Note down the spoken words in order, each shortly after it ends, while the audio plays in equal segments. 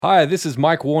Hi, this is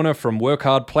Mike Warner from Work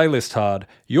Hard Playlist Hard.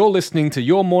 You're listening to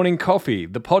Your Morning Coffee,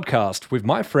 the podcast with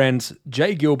my friends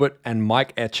Jay Gilbert and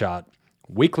Mike Etchart.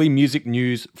 Weekly music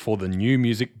news for the new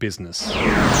music business.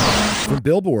 From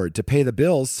Billboard to pay the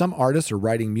bills, some artists are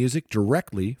writing music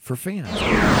directly for fans.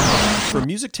 From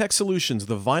Music Tech Solutions,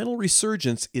 the vinyl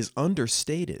resurgence is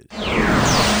understated.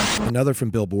 Another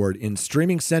from Billboard, in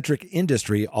streaming-centric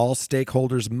industry, all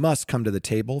stakeholders must come to the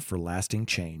table for lasting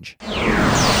change.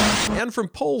 And from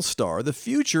Polestar, the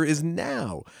future is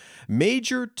now.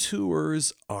 Major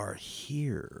tours are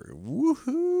here.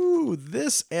 Woohoo!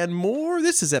 This and more.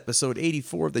 This is episode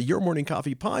 84 of the Your Morning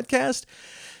Coffee podcast.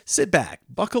 Sit back,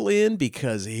 buckle in,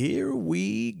 because here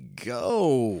we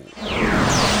go.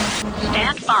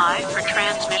 Stand by for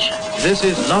transmission. This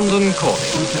is London calling.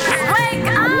 Wake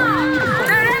up!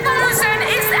 The revolution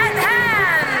is at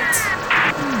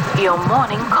hand! Your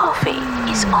morning coffee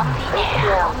is on the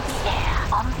air. On the air.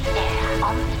 On the air.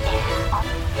 On the air. On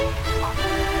the air. On the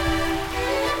air.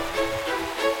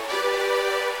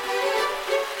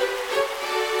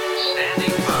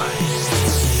 Standing by.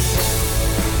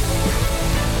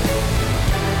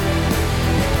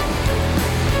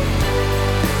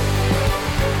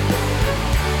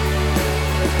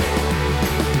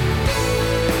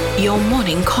 Your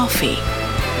morning coffee,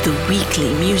 the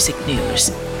weekly music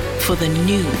news for the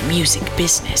new music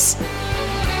business.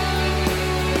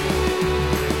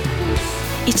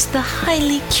 It's the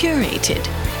highly curated,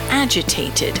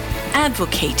 agitated,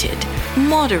 advocated,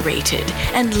 moderated,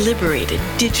 and liberated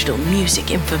digital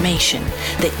music information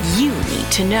that you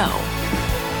need to know.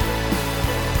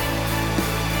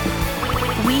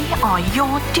 We are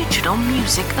your digital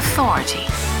music authority.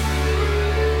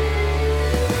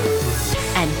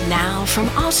 And now from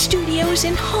our studios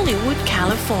in Hollywood,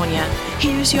 California,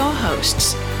 here's your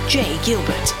hosts, Jay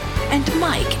Gilbert and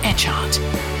Mike Etchart.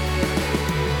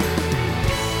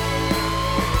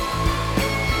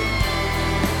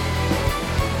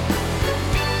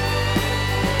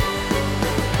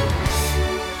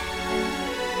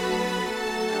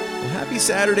 Happy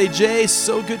Saturday, Jay.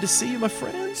 So good to see you, my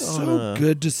friend. So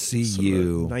good to see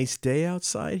you. Nice day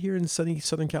outside here in sunny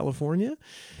Southern California.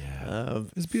 Yeah,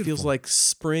 it's beautiful. Feels like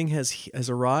spring has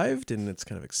arrived, and it's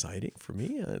kind of exciting for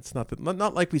me. It's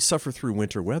not like we suffer through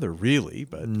winter weather, really,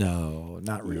 but No,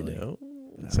 not really. You know,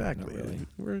 No, exactly. not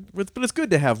really. But it's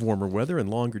good to have warmer weather and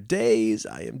longer days.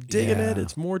 I am digging it. Yeah.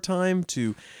 It's more time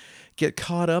to get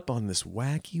caught up on this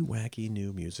wacky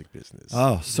new music business.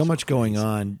 Oh, so much going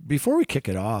on. Before we kick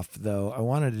it off, though, I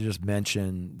wanted to just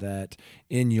mention that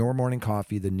in Your Morning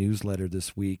Coffee, the newsletter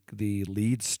this week, the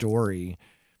lead story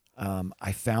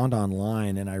I found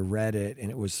online and I read it, and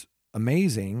it was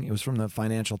amazing. It was from the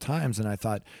Financial Times, and I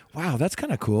thought, wow, that's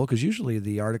kind of cool, because usually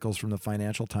the articles from the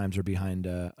Financial Times are behind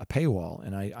a paywall,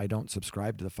 and I don't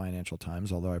subscribe to the Financial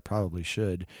Times, although I probably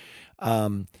should.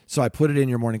 So I put it in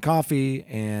Your Morning Coffee,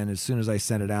 and as soon as I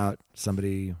sent it out,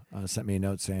 somebody sent me a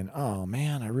note saying, oh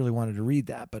man, I really wanted to read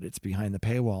that, but it's behind the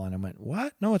paywall. And I went,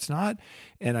 what? No, it's not.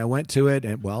 And I went to it,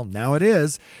 and well, now it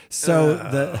is. So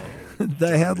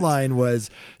the headline was,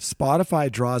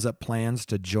 Spotify draws up plans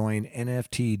to join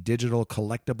NFT digital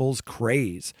collectibles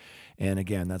craze. And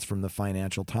again, that's from the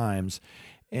Financial Times.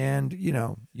 And, you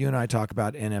know, you and I talk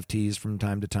about NFTs from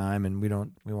time to time, and we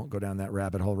won't go down that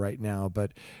rabbit hole right now,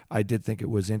 but I did think it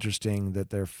was interesting that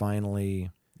they're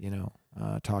finally,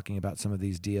 talking about some of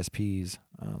these DSPs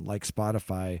like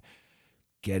Spotify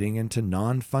getting into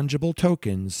non-fungible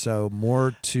tokens. So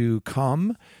more to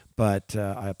come, but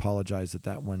I apologize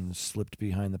that one slipped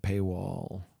behind the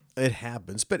paywall. It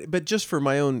happens, but just for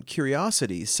my own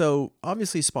curiosity. So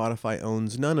obviously Spotify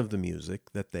owns none of the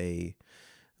music that they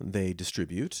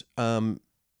distribute.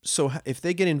 So if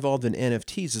they get involved in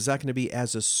NFTs, is that going to be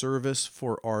as a service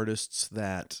for artists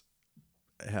that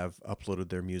have uploaded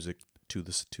their music to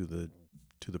the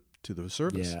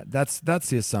service? Yeah, that's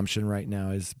the assumption right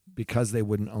now, is because they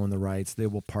wouldn't own the rights, they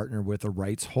will partner with a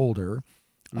rights holder,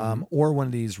 or one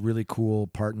of these really cool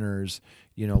partners,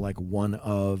 like one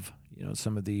of,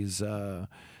 some of these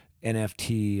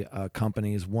NFT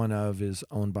companies. One of is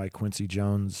owned by Quincy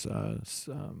Jones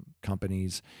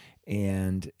companies,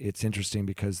 and it's interesting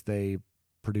because they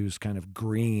produce kind of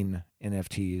green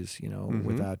NFTs,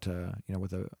 without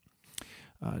with a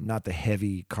not the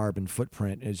heavy carbon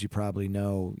footprint. As you probably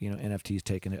know, NFTs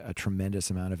take a tremendous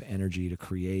amount of energy to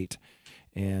create,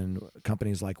 and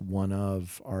companies like One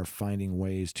Of are finding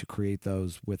ways to create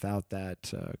those without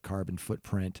that carbon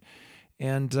footprint.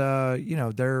 And,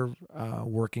 they're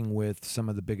working with some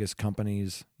of the biggest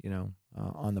companies,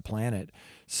 on the planet.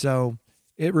 So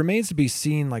it remains to be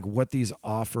seen, like, what these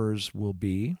offers will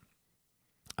be.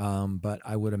 But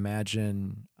I would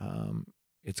imagine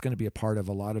it's going to be a part of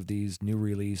a lot of these new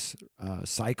release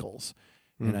cycles.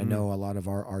 And I know a lot of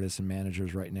our artists and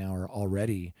managers right now are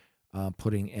already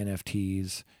putting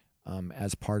NFTs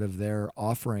as part of their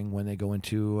offering when they go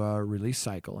into a release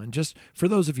cycle. And just for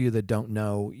those of you that don't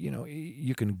know,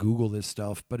 you can Google this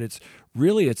stuff, but it's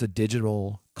a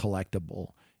digital collectible.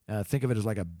 Think of it as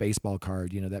like a baseball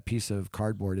card. That piece of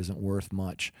cardboard isn't worth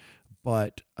much.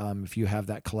 But if you have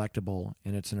that collectible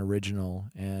and it's an original,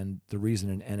 and the reason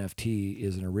an NFT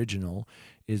is an original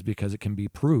is because it can be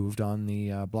proved on the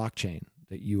blockchain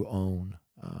that you own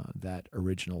that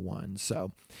original one.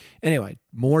 So anyway,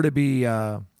 more to be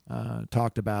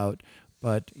talked about.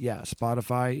 But yeah,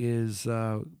 Spotify is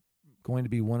going to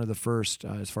be one of the first,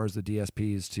 as far as the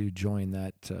DSPs, to join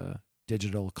that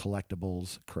digital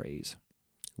collectibles craze.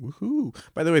 Woohoo!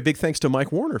 By the way, big thanks to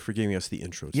Mike Warner for giving us the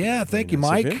intro. Yeah, thank you,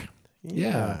 Mike.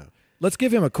 Yeah. Let's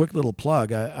give him a quick little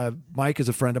plug. Mike is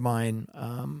a friend of mine.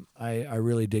 I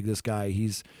really dig this guy.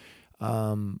 He's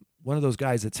one of those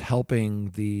guys that's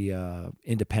helping the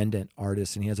independent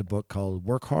artists, and he has a book called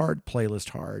Work Hard, Playlist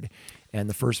Hard. And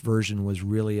the first version was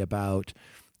really about,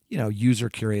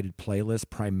 user-curated playlists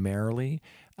primarily,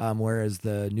 whereas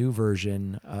the new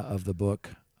version of the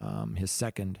book, his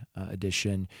second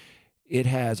edition, it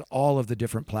has all of the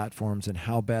different platforms and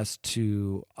how best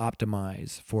to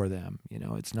optimize for them.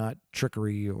 It's not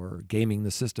trickery or gaming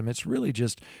the system. It's really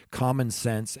just common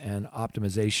sense and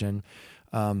optimization.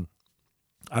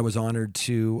 I was honored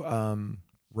to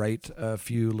write a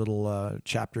few little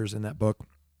chapters in that book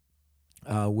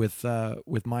with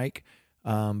Mike,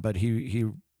 but he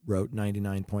wrote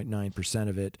 99.9%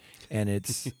 of it, and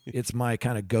it's my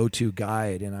kind of go-to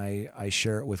guide, and I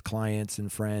share it with clients and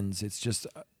friends. It's just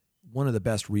one of the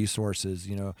best resources.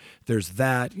 There's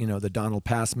that, the Donald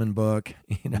Passman book,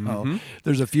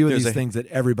 there's a few of these things that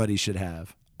everybody should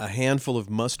have. A handful of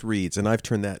must reads, and I've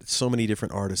turned that so many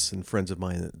different artists and friends of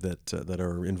mine that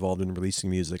are involved in releasing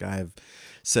music. I have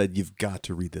said you've got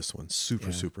to read this one.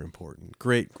 Super important.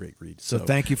 Great read. So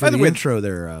thank you for the intro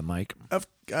there, Mike.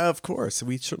 Of course,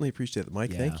 we certainly appreciate it,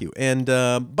 Mike. Yeah. Thank you. And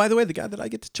by the way, the guy that I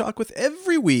get to talk with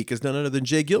every week is none other than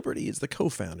Jay Gilbert. He is the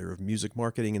co-founder of music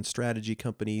marketing and strategy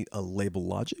company Label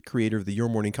Logic, creator of the Your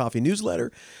Morning Coffee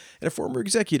newsletter, and a former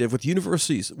executive with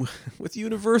Universal,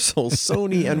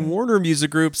 Sony, and Warner Music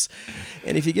Groups.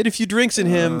 And if you get a few drinks in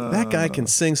him, that guy can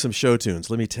sing some show tunes.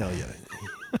 Let me tell you.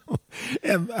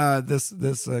 And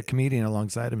this comedian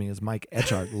alongside of me is Mike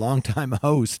Etchart, longtime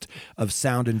host of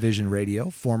Sound and Vision Radio,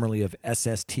 formerly of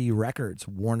SST Records,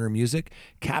 Warner Music,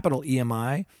 Capital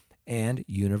EMI, and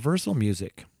Universal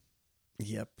Music.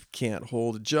 Yep, couldn't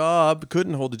hold a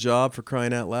job, for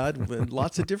crying out loud, in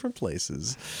lots of different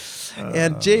places.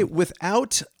 And Jay,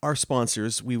 without our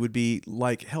sponsors, we would be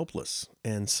like helpless.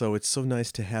 And so it's so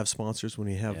nice to have sponsors when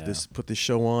we have put this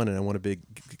show on. And I want to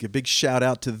give a big shout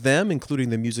out to them, including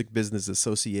the Music Business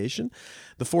Association.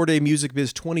 The 4-day Music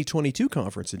Biz 2022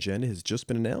 conference agenda has just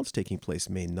been announced, taking place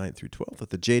May 9th through 12th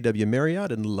at the JW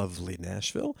Marriott in lovely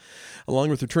Nashville, along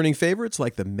with returning favorites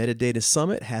like the Metadata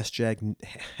Summit, hashtag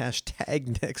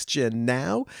NextGen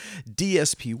Now,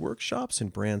 DSP workshops,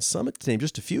 and Brand Summit. To name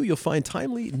just a few, you'll find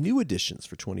timely new additions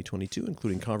for 2022,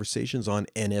 including conversations on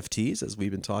NFTs, as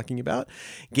we've been talking about,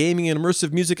 gaming and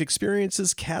immersive music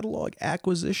experiences, catalog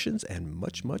acquisitions, and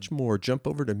much, much more. Jump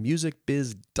over to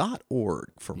musicbiz.org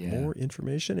for more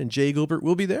information, and Jay Gilbert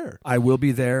will be there. I will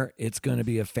be there. It's going to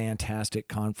be a fantastic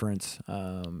conference.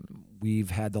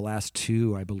 We've had the last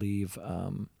two, I believe,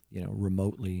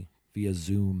 remotely via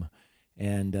Zoom,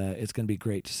 and it's going to be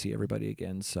great to see everybody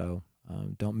again. So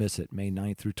don't miss it, May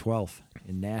 9th through 12th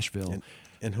in Nashville.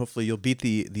 And hopefully you'll beat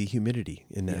the humidity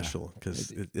in Nashville,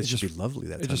 because it should be lovely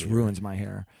that time. It just ruins my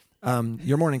hair.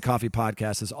 Your Morning Coffee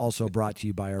podcast is also brought to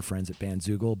you by our friends at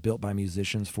Bandzoogle, built by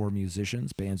musicians for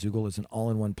musicians. Bandzoogle is an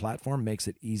all-in-one platform, makes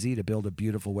it easy to build a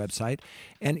beautiful website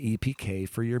and EPK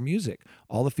for your music.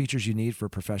 All the features you need for a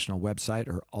professional website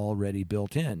are already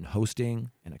built in: hosting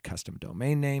and a custom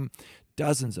domain name,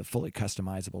 dozens of fully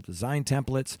customizable design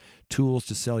templates, tools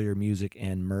to sell your music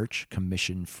and merch,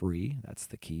 commission-free, that's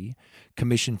the key,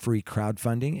 commission-free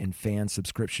crowdfunding and fan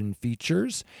subscription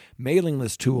features, mailing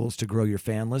list tools to grow your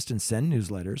fan list and send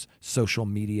newsletters, social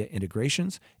media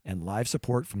integrations, and live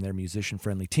support from their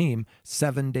musician-friendly team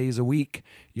 7 days a week.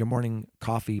 Your Morning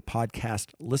Coffee podcast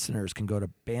listeners can go to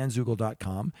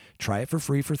bandzoogle.com, try it for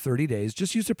free for 30 days.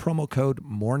 Just use the promo code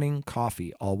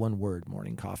MORNINGCOFFEE, all one word,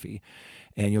 Morning Coffee,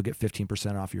 and you'll get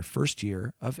 15% off your first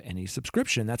year of any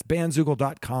subscription. That's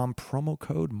bandzoogle.com, promo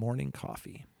code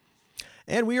MORNINGCOFFEE.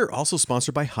 And we are also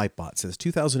sponsored by Hypebot. Since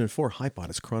 2004, Hypebot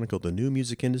has chronicled the new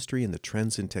music industry and the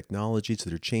trends and technologies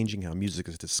that are changing how music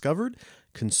is discovered,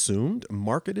 consumed,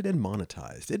 marketed, and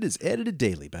monetized. It is edited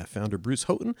daily by founder Bruce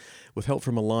Houghton with help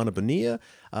from Alana Bonilla.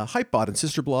 Hypebot and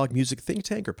Sister Blog Music Think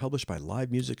Tank are published by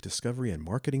live music discovery and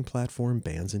marketing platform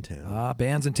Bands in Town.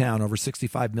 Bands in Town. Over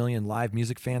 65 million live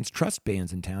music fans trust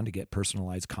Bands in Town to get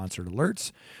personalized concert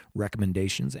alerts,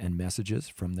 recommendations, and messages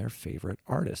from their favorite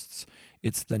artists.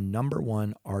 It's the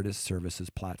 #1 artist services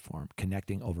platform,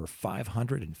 connecting over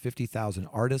 550,000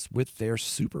 artists with their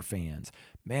super fans.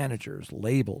 Managers,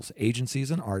 labels,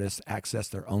 agencies, and artists access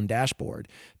their own dashboard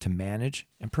to manage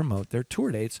and promote their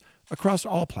tour dates across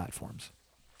all platforms.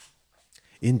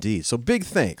 Indeed. So big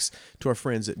thanks to our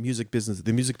friends at the Music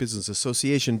Business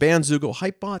Association, Bandzoogle,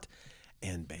 Hypebot,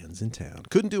 and Bands in Town.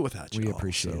 Couldn't do it without you. We all.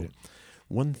 appreciate So, it.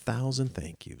 1,000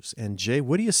 thank yous. And Jay,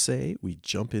 what do you say we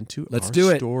jump into Let's our do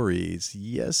it. stories?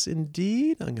 Yes,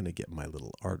 indeed. I'm going to get my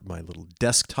little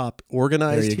desktop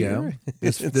organized There you here. go.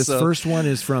 This So- first one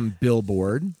is from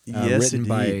Billboard, Yes, written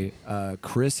indeed. by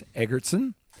Chris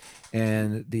Egerton,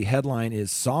 and the headline is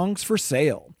 "Songs for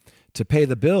Sale." To pay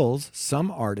the bills,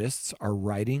 some artists are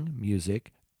writing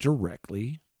music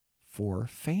directly for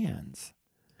fans.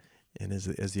 And as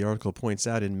the article points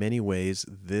out, in many ways,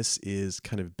 this is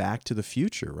kind of back to the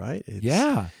future, right?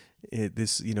 Yeah.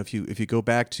 If you go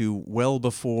back to well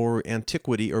before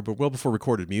antiquity, or well before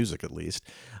recorded music at least,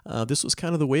 this was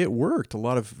kind of the way it worked. A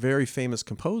lot of very famous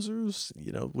composers,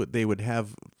 they would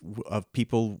have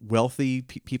people, wealthy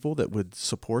people that would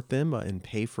support them and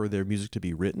pay for their music to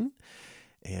be written.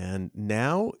 And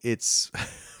now it's,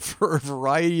 for a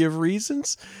variety of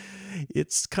reasons,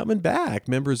 it's coming back.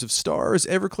 Members of Stars,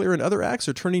 Everclear, and other acts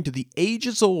are turning to the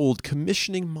ages-old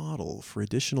commissioning model for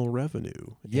additional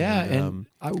revenue. Yeah, and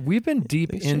we've been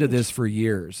deep things into changed. this for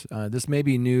years. This may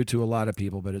be new to a lot of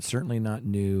people, but it's certainly not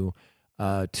new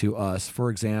to us.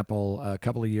 For example, a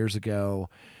couple of years ago,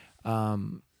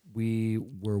 we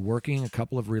were working a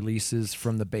couple of releases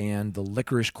from the band, the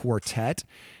Licorice Quartet,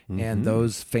 and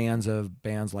those fans of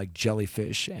bands like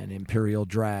Jellyfish and Imperial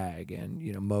Drag and,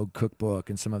 Moog Cookbook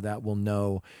and some of that will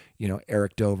know,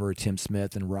 Eric Dover, Tim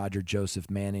Smith, and Roger Joseph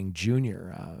Manning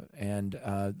Jr. And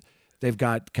they've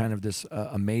got kind of this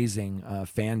amazing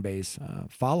fan base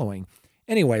following.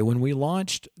 Anyway, when we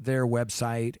launched their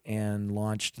website and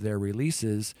launched their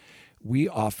releases, we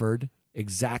offered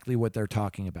exactly what they're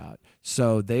talking about.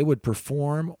 So they would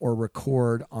perform or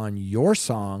record on your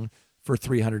song for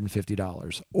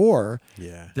 $350, or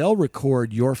they'll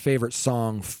record your favorite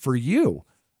song for you,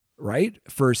 right,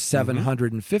 for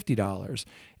 $750.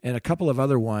 And a couple of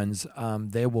other ones,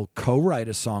 they will co-write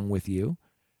a song with you,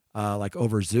 like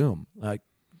over Zoom. Like,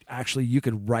 actually, you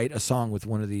could write a song with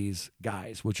one of these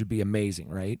guys, which would be amazing,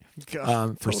 right?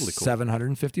 Gosh, For totally cool.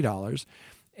 $750,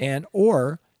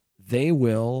 or they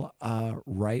will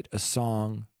write a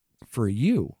song for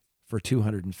you for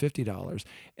 $250.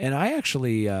 And I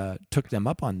actually took them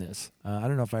up on this. I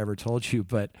don't know if I ever told you,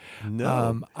 but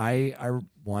No. I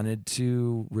wanted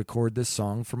to record this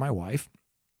song for my wife.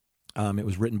 It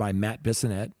was written by Matt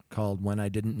Bissonette, called When I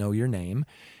Didn't Know Your Name.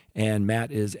 And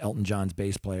Matt is Elton John's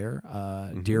bass player,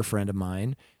 dear friend of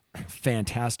mine,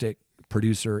 fantastic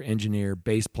producer, engineer,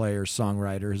 bass player,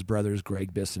 songwriter. His brother is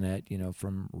Greg Bissonette,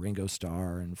 from Ringo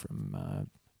Starr and from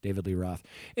David Lee Roth.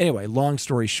 Anyway, long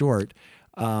story short,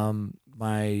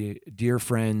 my dear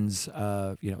friends,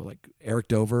 like Eric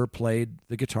Dover played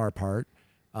the guitar part.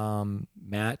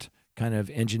 Matt kind of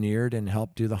engineered and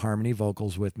helped do the harmony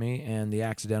vocals with me, and the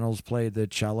Accidentals played the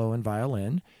cello and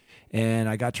violin. And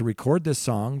I got to record this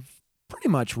song pretty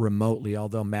much remotely,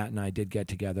 although Matt and I did get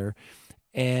together,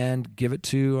 and give it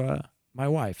to my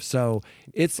wife. So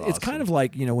it's kind of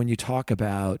like, when you talk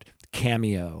about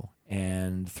Cameo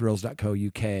and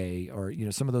Thrills.co.uk, or,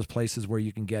 some of those places where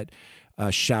you can get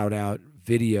a shout out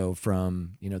video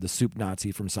from, the Soup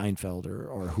Nazi from Seinfeld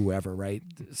or whoever, right?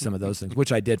 Some of those things,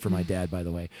 which I did for my dad, by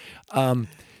the way.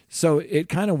 So it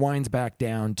kind of winds back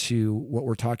down to what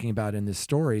we're talking about in this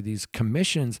story, these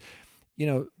commissions.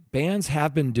 Bands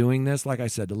have been doing this. Like I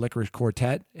said, the Licorice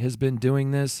Quartet has been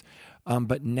doing this.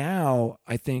 But now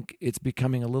I think it's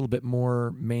becoming a little bit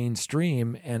more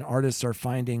mainstream, and artists are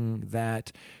finding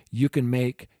that you can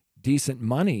make decent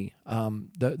money.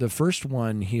 The first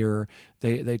one here,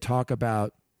 they talk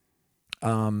about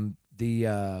the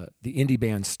indie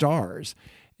band Stars,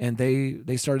 and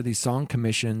they started these song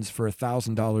commissions for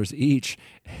 $1,000 each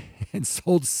and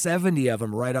sold 70 of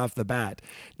them right off the bat.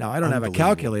 Now, I don't have a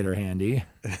calculator handy.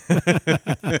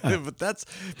 But that's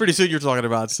pretty soon. You're talking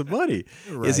about some money,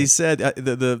 as he said.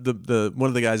 The one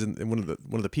of the guys and one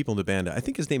of the people in the band, I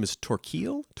think his name is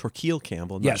Torquil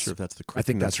Campbell. I'm not Yes. sure if that's the correct I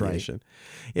think that's right. pronunciation.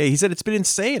 Yeah, he said it's been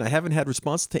insane. I haven't had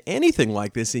response to anything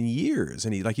like this in years.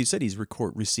 And he, like you said, he's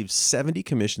received 70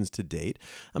 commissions to date.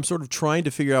 I'm sort of trying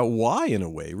to figure out why. In a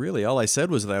way, really, all I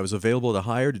said was that I was available to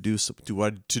hire to do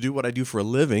what I do for a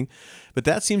living. But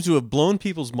that seems to have blown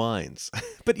people's minds.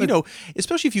 but you know,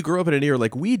 especially if you grew up in an era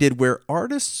like we did, where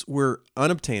artists were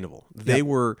unobtainable, they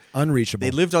were unreachable.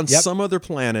 They lived on some other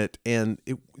planet, and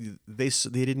they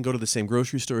didn't go to the same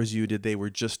grocery store as you did. They were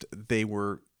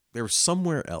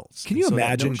somewhere else. Can you So that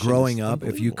imagine notion growing is up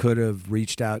if you unbelievable. could have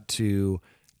reached out to,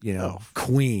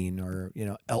 Queen or,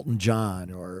 Elton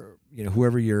John or,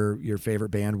 whoever your favorite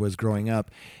band was growing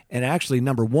up, and actually,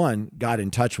 number one, got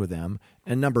in touch with them,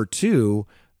 and number two,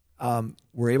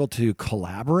 were able to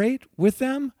collaborate with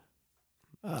them?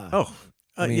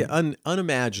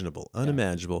 Unimaginable.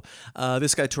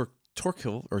 This guy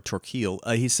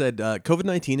Torquil, he said,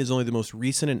 COVID-19 is only the most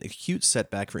recent and acute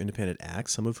setback for independent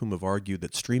acts, some of whom have argued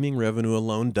that streaming revenue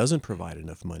alone doesn't provide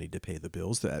enough money to pay the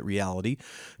bills. That reality,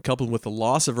 coupled with the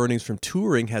loss of earnings from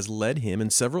touring, has led him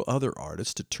and several other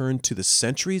artists to turn to the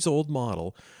centuries-old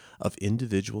model of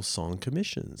individual song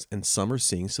commissions, and some are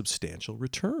seeing substantial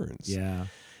returns. Yeah.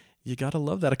 You gotta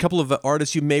love that. A couple of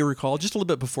artists you may recall, just a little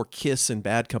bit before Kiss and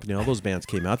Bad Company, all those bands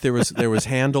came out. There was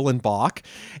Handel and Bach,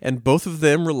 and both of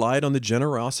them relied on the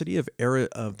generosity of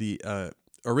the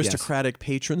aristocratic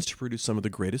patrons to produce some of the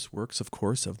greatest works, of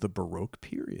course, of the Baroque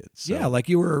period. So, Yeah, like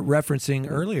you were referencing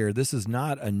earlier, this is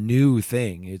not a new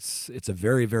thing. It's a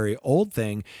very, very old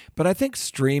thing. But I think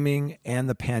streaming and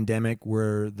the pandemic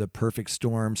were the perfect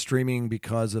storm. Streaming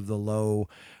because of the low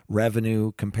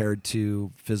revenue compared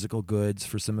to physical goods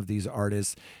for some of these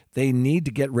artists. They need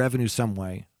to get revenue some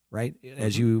way, right?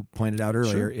 As you pointed out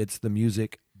earlier, it's the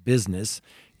music business,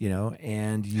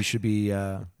 and you should be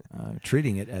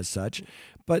treating it as such.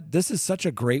 But this is such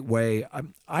a great way.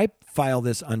 I file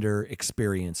this under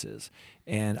experiences,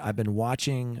 and I've been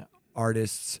watching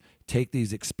artists take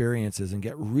these experiences and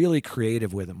get really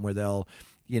creative with them, where they'll,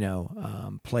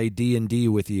 play D&D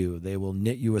with you. They will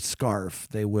knit you a scarf.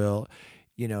 They will,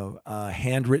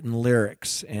 handwritten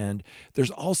lyrics. And there's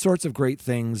all sorts of great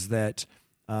things that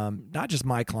not just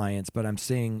my clients, but I'm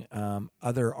seeing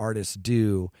other artists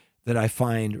do that I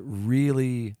find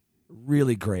really,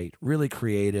 really great, really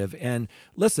creative. And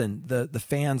listen, the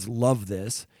fans love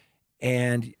this.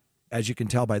 And as you can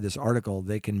tell by this article,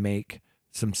 they can make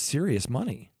some serious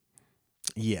money.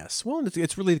 Yes, well,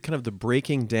 it's really kind of the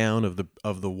breaking down of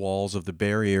the walls, of the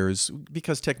barriers,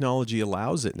 because technology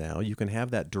allows it now. You can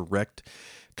have that direct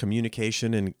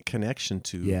communication and connection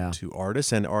to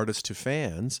artists and artists to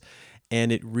fans,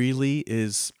 and it really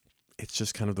is. It's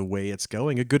just kind of the way it's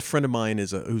going. A good friend of mine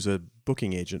who's a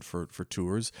booking agent for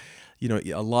tours. There's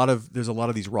a lot of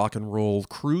these rock and roll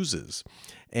cruises,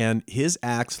 and his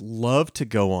acts love to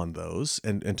go on those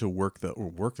and to work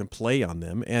and play on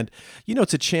them. And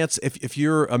it's a chance if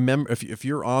you're a member, if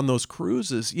you're on those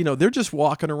cruises, they're just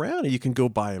walking around, and you can go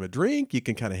buy them a drink, you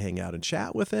can kind of hang out and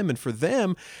chat with them. And for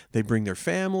them, they bring their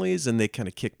families and they kind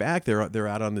of kick back. They're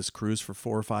out on this cruise for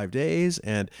 4 or 5 days,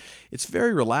 and it's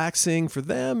very relaxing for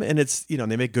them. And it's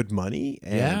they make good money.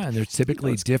 And there's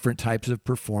typically different types of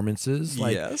performances.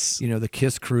 Like, the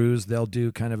Kiss cruise, they'll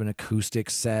do kind of an acoustic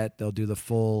set. They'll do the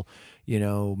full,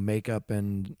 makeup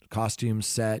and costume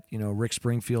set. Rick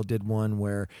Springfield did one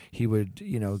where he would,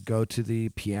 go to the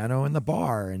piano in the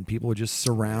bar and people would just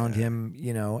surround him,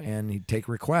 and he'd take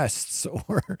requests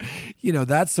or,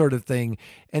 that sort of thing.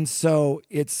 And so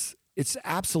it's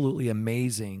absolutely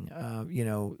amazing,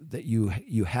 that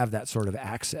you have that sort of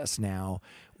access now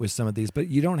with some of these, but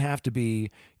you don't have to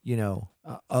be,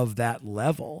 of that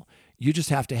level. You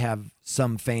just have to have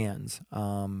some fans.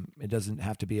 It doesn't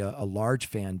have to be a large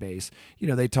fan base.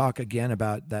 They talk again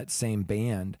about that same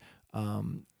band,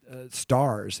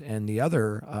 Stars, and the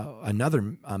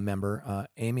another member,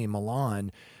 Amy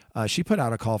Milan. She put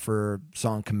out a call for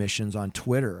song commissions on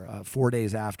Twitter 4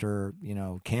 days after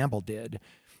Campbell did,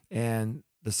 and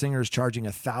the singer is charging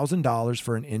 $1,000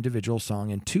 for an individual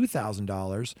song and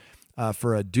 $2,000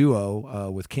 for a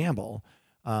duo with Campbell.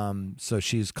 So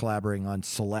she's collaborating on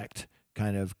select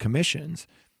kind of commissions.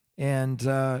 And,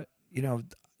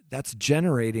 that's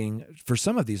generating, for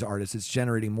some of these artists, it's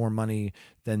generating more money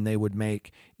than they would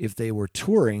make if they were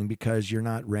touring, because you're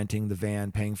not renting the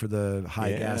van, paying for the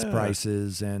high gas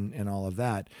prices and all of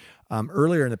that.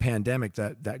 Earlier in the pandemic,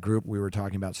 that group we were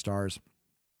talking about, Stars,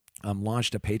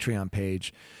 launched a Patreon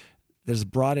page that's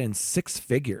brought in 6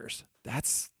 figures.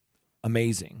 That's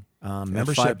amazing. And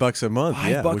Membership $5 a month.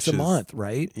 $5 which a is- month,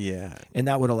 right? Yeah. And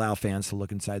that would allow fans to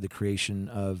look inside the creation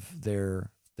of their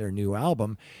new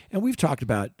album. And we've talked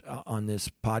about on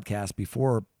this podcast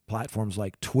before platforms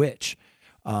like Twitch,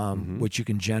 which you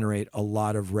can generate a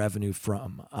lot of revenue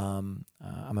from. I'm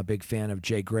a big fan of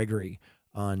Jay Gregory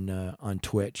on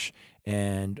Twitch,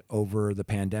 and over the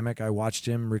pandemic, I watched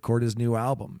him record his new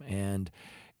album and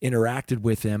interacted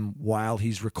with him while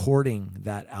he's recording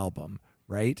that album.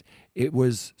 Right? It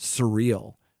was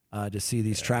surreal. To see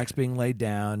these tracks being laid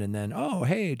down, and then, oh,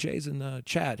 hey, Jay's in the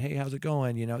chat. Hey, how's it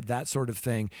going? You know, that sort of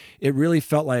thing. It really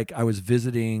felt like I was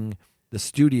visiting the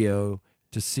studio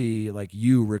to see like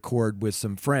you record with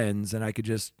some friends, and I could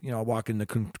just, walk in the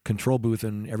control booth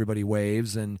and everybody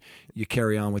waves and you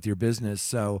carry on with your business.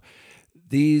 So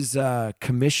these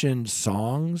commissioned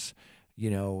songs,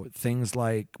 things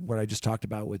like what I just talked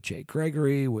about with Jay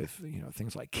Gregory, with,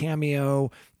 things like Cameo,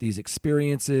 these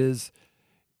experiences,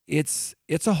 it's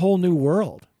a whole new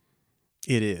world.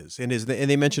 It is. And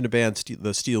they mentioned a band,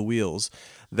 the Steel Wheels,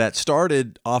 that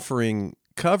started offering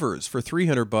covers for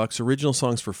 $300, original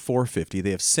songs for $450.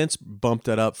 They have since bumped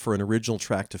that up for an original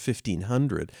track to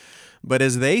 $1,500. But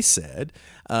as they said,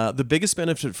 the biggest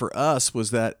benefit for us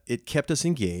was that it kept us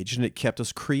engaged and it kept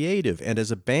us creative. And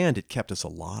as a band, it kept us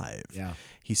alive. Yeah.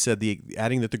 He said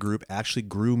adding that the group actually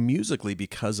grew musically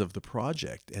because of the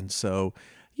project. And so,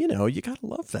 you got to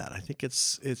love that. I think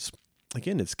it's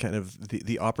again, it's kind of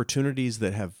the opportunities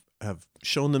that have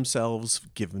shown themselves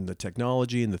given the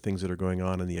technology and the things that are going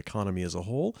on in the economy as a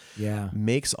whole. Yeah.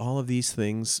 Makes all of these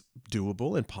things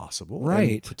doable and possible.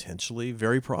 Right. And potentially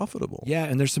very profitable. Yeah.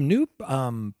 And there's some new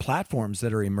platforms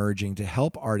that are emerging to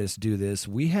help artists do this.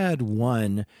 We had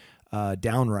one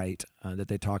Downright that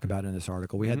they talk about in this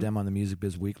article. We had them on the Music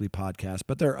Biz Weekly podcast,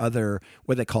 but there are other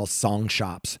what they call song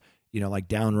shops, like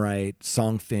Downright,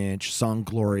 Songfinch,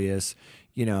 Songglorious.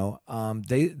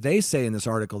 They say in this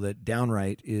article that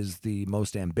Downright is the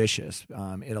most ambitious.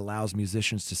 It allows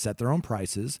musicians to set their own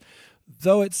prices,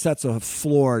 though it sets a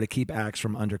floor to keep acts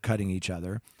from undercutting each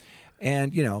other.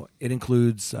 And, it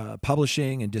includes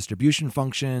publishing and distribution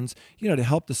functions, to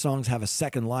help the songs have a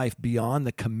second life beyond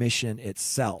the commission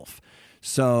itself.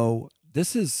 So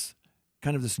this is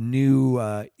kind of this new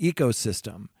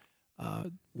ecosystem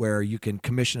where you can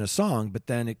commission a song, but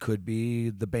then it could be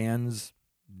the band's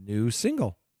new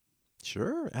single.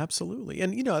 Sure, absolutely.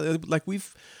 And, like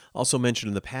we've also mentioned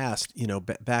in the past,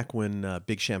 back when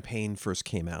Big Champagne first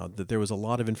came out, that there was a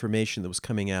lot of information that was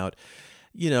coming out,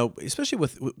 especially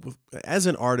with as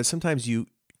an artist, sometimes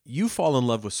you fall in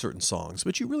love with certain songs,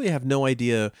 but you really have no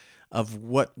idea of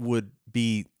what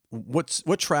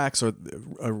tracks are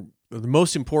the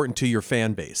most important to your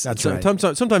fan base. That's right.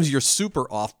 right. Sometimes you're super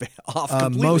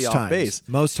completely off base.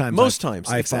 Most times,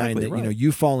 I exactly find that right.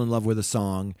 you fall in love with a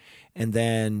song, and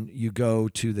then you go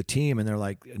to the team, and they're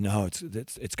like, "No,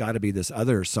 it's got to be this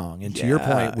other song." And to your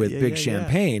point with Big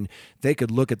Champagne, they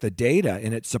could look at the data,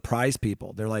 and it surprised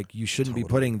people. They're like, "You shouldn't be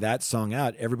putting that song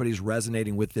out. Everybody's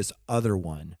resonating with this other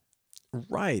one."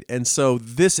 Right. And so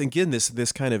this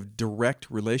kind of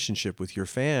direct relationship with your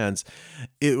fans,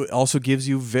 it also gives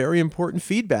you very important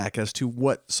feedback as to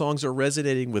what songs are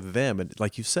resonating with them. And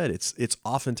like you said, it's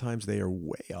oftentimes they are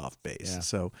way off base. Yeah.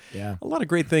 So Yeah. a lot of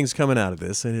great things coming out of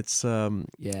this. And it's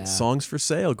Songs for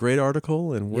Sale, great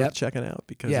article and worth checking out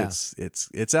because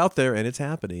it's out there and it's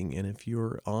happening. And if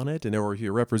you're on it or if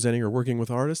you're representing or working with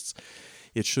artists,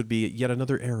 it should be yet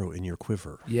another arrow in your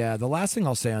quiver. Yeah. The last thing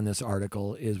I'll say on this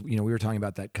article is, we were talking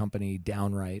about that company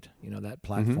Downright, that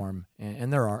platform,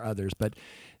 and there are others, but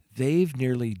they've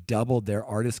nearly doubled their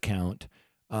artist count.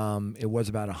 It was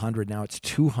about 100. Now it's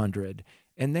 200.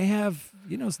 And they have,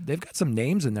 they've got some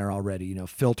names in there already,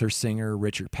 Filter singer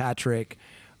Richard Patrick,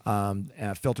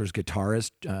 Filter's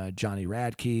guitarist, Johnny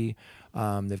Radke.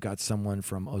 They've got someone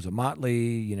from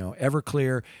Ozomatli,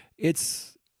 Everclear.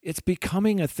 It's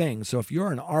becoming a thing. So if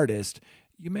you're an artist,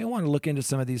 you may want to look into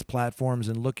some of these platforms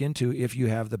and look into if you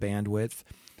have the bandwidth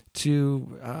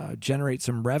to generate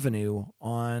some revenue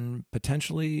on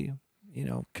potentially,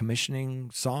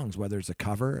 commissioning songs, whether it's a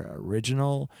cover,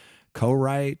 original,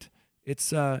 co-write.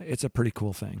 It's a pretty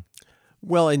cool thing.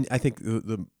 Well, and I think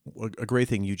a great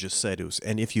thing you just said is,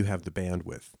 and if you have the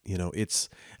bandwidth, it's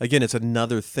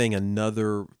another thing,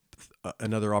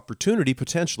 another opportunity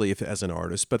potentially if as an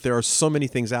artist, but there are so many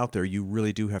things out there. You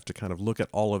really do have to kind of look at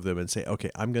all of them and say, okay,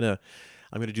 I'm going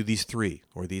to do these 3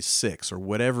 or these 6 or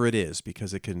whatever it is,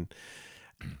 because it can,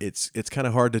 it's kind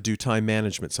of hard to do time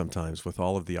management sometimes with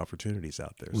all of the opportunities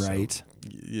out there. Right.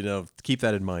 So, keep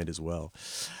that in mind as well.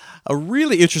 A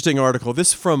really interesting article.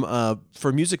 This from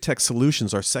for Music Tech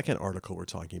Solutions, our second article we're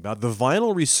talking about. The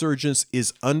vinyl resurgence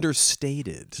is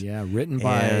understated. Yeah, written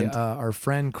by our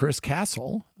friend Chris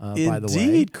Castle, by the way.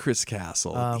 Indeed, Chris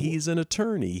Castle. He's an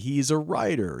attorney. He's a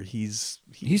writer. He's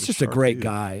just a great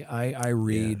guy. I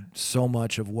read so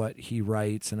much of what he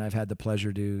writes, and I've had the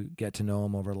pleasure to get to know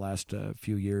him over the last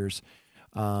few years.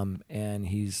 And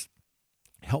he's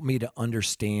helped me to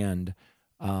understand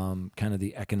kind of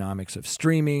the economics of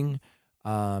streaming.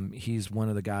 He's one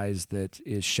of the guys that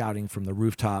is shouting from the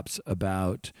rooftops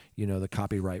about, the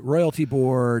Copyright Royalty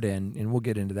Board, and we'll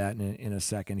get into that in a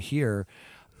second here.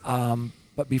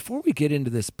 But before we get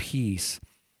into this piece,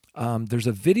 there's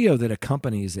a video that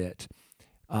accompanies it,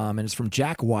 and it's from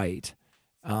Jack White,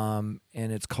 and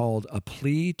it's called "A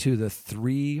Plea to the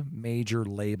Three Major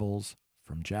Labels"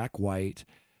 from Jack White.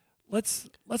 Let's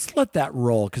let that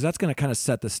roll, because that's going to kind of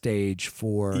set the stage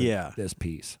for this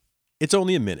piece. It's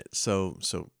only a minute, so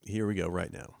here we go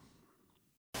right now.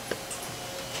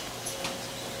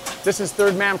 This is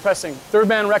Third Man Pressing, Third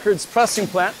Man Records pressing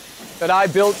plant that I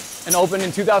built and opened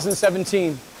in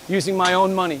 2017 using my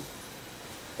own money.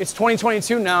 It's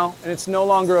 2022 now, and it's no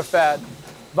longer a fad.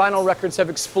 Vinyl records have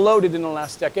exploded in the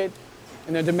last decade,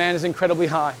 and their demand is incredibly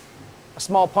high. A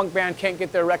small punk band can't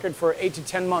get their record for 8 to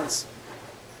 10 months.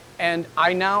 And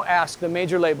I now ask the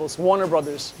major labels, Warner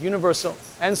Brothers, Universal,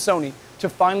 and Sony, to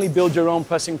finally build your own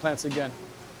pressing plants again.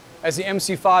 As the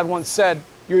MC5 once said,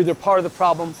 you're either part of the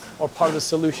problem or part of the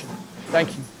solution.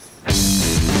 Thank you.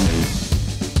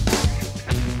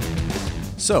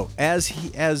 So, as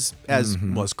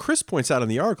Chris points out in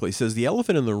the article, he says the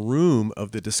elephant in the room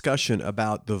of the discussion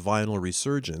about the vinyl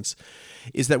resurgence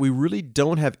is that we really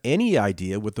don't have any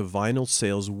idea what the vinyl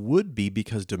sales would be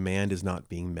because demand is not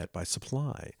being met by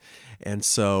supply. And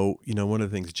so, one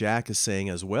of the things Jack is saying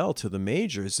as well to the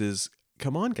majors is,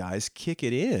 come on, guys, kick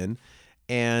it in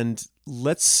and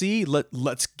let's see,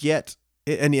 let's get.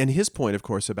 And his point, of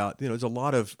course, about, there's a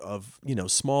lot of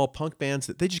small punk bands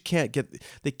that they just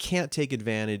can't take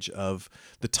advantage of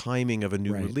the timing of a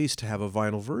new release to have a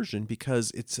vinyl version because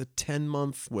it's a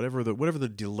 10-month, whatever the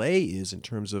delay is in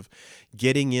terms of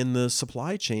getting in the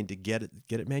supply chain to get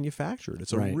it manufactured.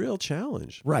 It's a real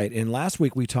challenge. Right. And last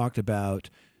week we talked about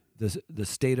the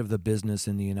state of the business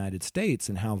in the United States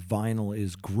and how vinyl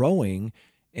is growing.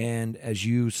 And as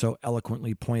you so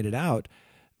eloquently pointed out,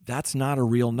 that's not a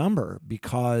real number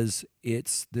because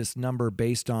it's this number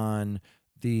based on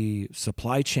the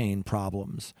supply chain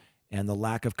problems and the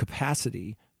lack of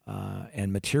capacity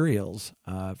and materials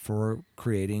for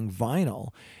creating vinyl.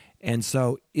 And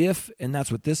so and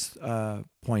that's what this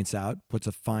points out, puts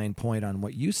a fine point on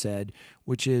what you said,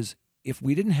 which is if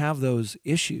we didn't have those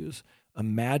issues,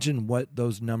 imagine what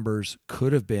those numbers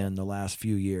could have been the last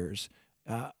few years.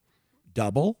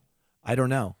 Double? I don't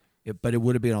know, but it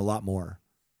would have been a lot more.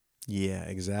 Yeah,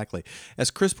 exactly.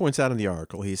 As Chris points out in the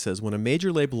article, he says, when a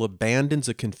major label abandons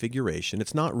a configuration,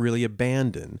 it's not really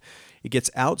abandon. It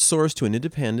gets outsourced to an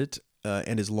independent,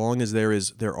 and as long as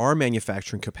there are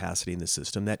manufacturing capacity in the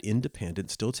system, that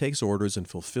independent still takes orders and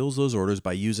fulfills those orders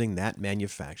by using that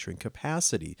manufacturing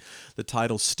capacity. The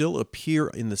titles still appear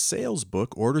in the sales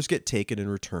book, orders get taken and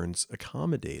returns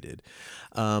accommodated.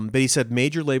 But he said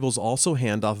major labels also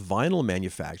hand off vinyl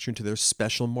manufacturing to their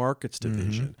special markets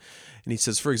division. Mm-hmm. And he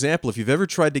says, for example, if you've ever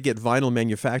tried to get vinyl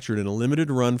manufactured in a limited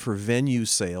run for venue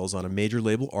sales on a major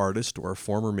label artist or a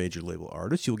former major label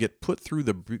artist, you'll get put through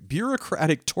the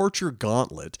bureaucratic torture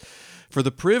gauntlet for the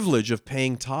privilege of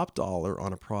paying top dollar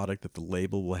on a product that the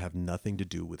label will have nothing to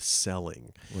do with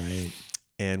selling. Right.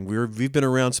 And we've been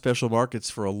around special markets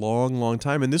for a long, long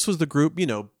time. And this was the group,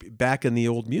 back in the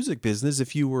old music business,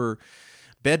 if you were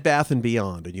Bed Bath &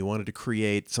 Beyond and you wanted to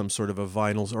create some sort of a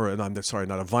vinyl, or I'm sorry,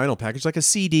 not a vinyl package, like a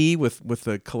CD with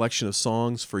a collection of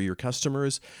songs for your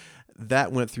customers,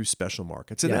 that went through special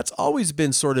markets. And that's always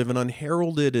been sort of an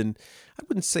unheralded and I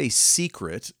wouldn't say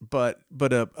secret, but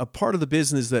a part of the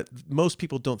business that most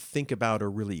people don't think about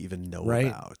or really even know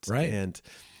about. Right. And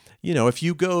if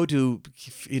you go to,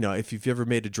 if you've ever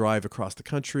made a drive across the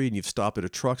country and you've stopped at a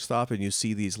truck stop and you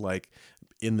see these like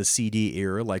in the CD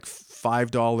era, like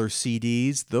 $5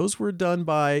 CDs, those were done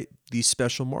by these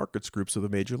special markets groups of the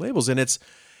major labels. And it's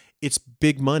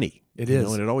big money. It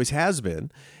is. And it always has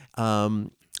been.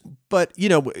 But,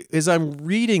 as I'm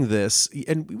reading this,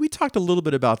 and we talked a little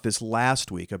bit about this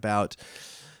last week about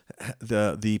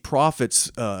the profits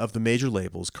of the major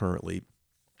labels currently.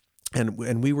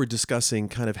 And we were discussing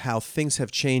kind of how things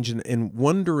have changed and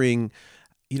wondering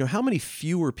how many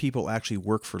fewer people actually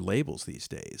work for labels these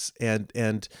days?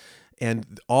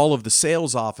 And all of the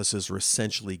sales offices are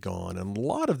essentially gone, and a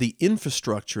lot of the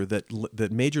infrastructure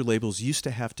that major labels used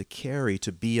to have to carry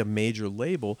to be a major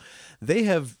label, they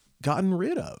have gotten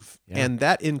rid of, and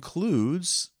that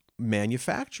includes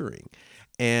manufacturing.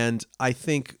 And I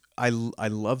think I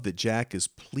love that Jack is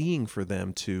pleading for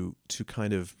them to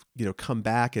kind of come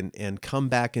back and come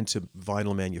back into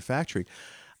vinyl manufacturing.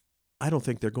 I don't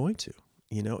think they're going to.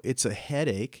 It's a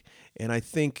headache. And I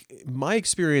think my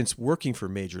experience working for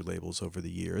major labels over the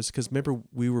years, because remember,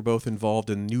 we were both involved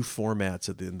in new formats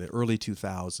in the early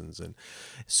 2000s and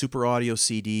super audio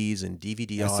CDs and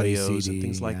DVD audios and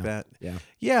things like that.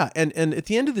 Yeah. And at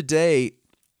the end of the day,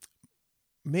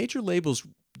 major labels,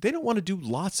 they don't want to do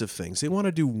lots of things. They want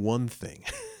to do one thing.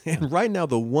 And right now,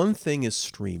 the one thing is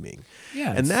streaming.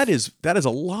 Yeah. And that is a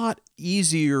lot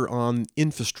easier on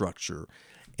infrastructure.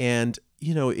 And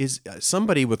is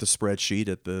somebody with a spreadsheet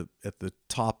at the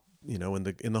top,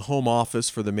 in the home office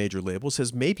for the major labels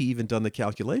has maybe even done the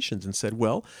calculations and said,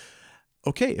 well,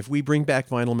 okay, if we bring back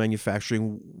vinyl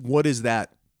manufacturing, what is the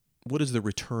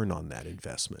return on that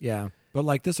investment? Yeah. But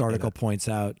like this article points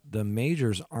out, the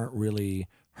majors aren't really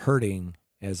hurting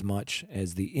as much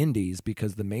as the indies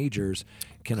because the majors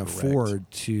can afford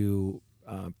to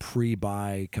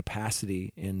pre-buy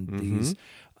capacity in these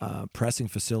pressing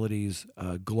facilities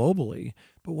globally.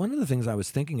 But one of the things I was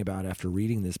thinking about after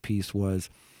reading this piece was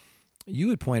you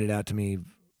had pointed out to me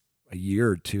a year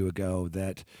or two ago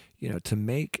that, to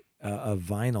make a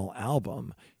vinyl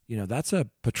album, that's a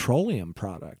petroleum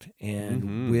product.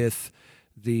 And with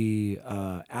the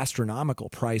astronomical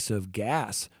price of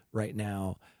gas right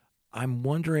now, I'm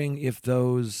wondering if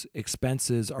those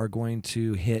expenses are going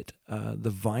to hit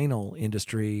the vinyl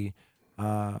industry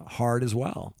hard as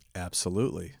well.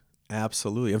 Absolutely.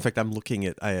 In fact, I'm looking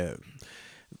at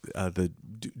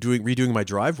redoing my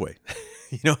driveway.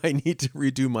 I need to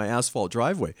redo my asphalt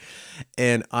driveway,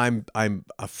 and I'm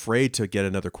afraid to get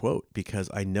another quote because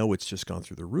I know it's just gone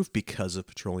through the roof because of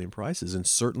petroleum prices, and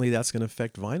certainly that's going to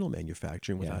affect vinyl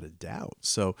manufacturing without a doubt.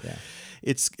 So,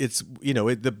 it's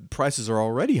the prices are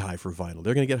already high for vinyl.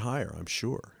 They're going to get higher, I'm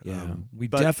sure. Yeah, we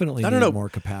definitely need more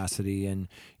capacity, and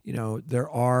there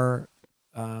are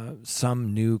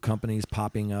some new companies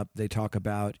popping up. They talk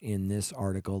about in this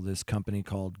article this company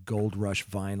called Gold Rush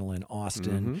Vinyl in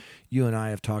Austin. You and I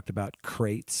have talked about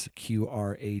Crates,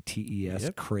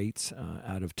 Qrates, Crates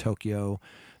out of Tokyo,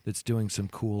 that's doing some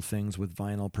cool things with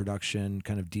vinyl production,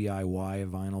 kind of DIY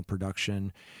vinyl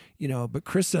production. But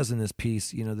Chris says in this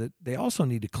piece, that they also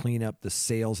need to clean up the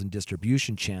sales and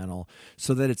distribution channel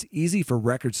so that it's easy for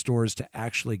record stores to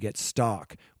actually get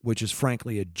stock, which is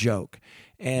frankly a joke.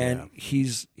 And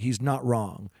he's not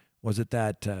wrong. Was it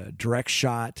that direct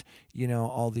shot,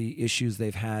 all the issues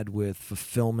they've had with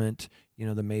fulfillment,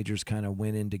 the majors kind of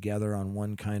went in together on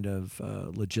one kind of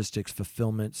logistics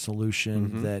fulfillment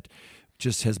solution that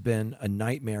just has been a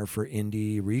nightmare for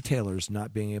indie retailers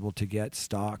not being able to get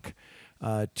stock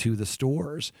to the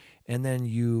stores. And then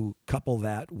you couple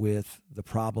that with the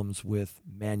problems with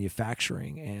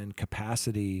manufacturing and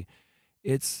capacity.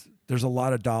 There's a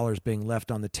lot of dollars being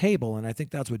left on the table. And I think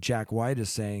that's what Jack White is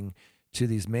saying to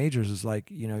these majors is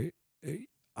like,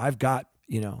 I've got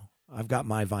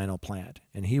my vinyl plant,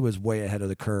 and he was way ahead of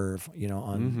the curve,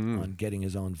 on getting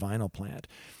his own vinyl plant.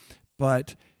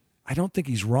 But I don't think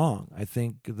he's wrong. I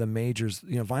think the majors,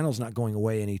 vinyl's not going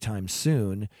away anytime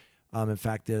soon. In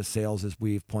fact, the sales, as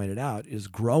we've pointed out, is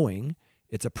growing.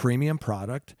 It's a premium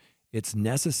product. It's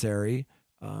necessary.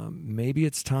 Maybe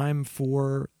it's time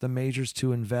for the majors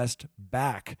to invest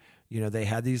back. They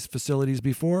had these facilities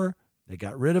before. They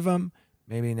got rid of them.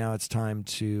 Maybe now it's time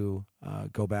to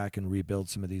go back and rebuild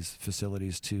some of these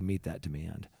facilities to meet that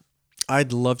demand.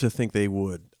 I'd love to think they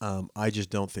would. I just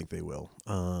don't think they will.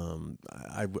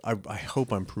 I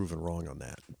hope I'm proven wrong on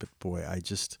that. But boy,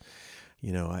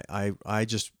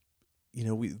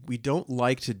 we don't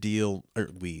like to deal,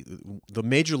 the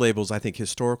major labels, I think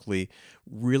historically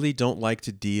really don't like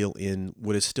to deal in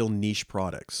what is still niche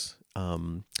products.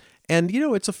 And,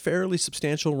 it's a fairly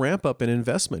substantial ramp up in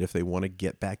investment if they want to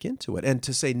get back into it. And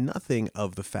to say nothing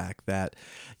of the fact that,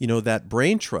 that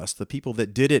brain trust, the people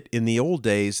that did it in the old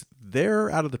days,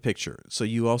 they're out of the picture. So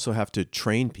you also have to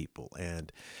train people.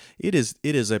 And it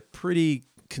is a pretty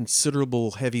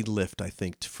considerable heavy lift, I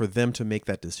think, for them to make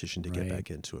that decision to get back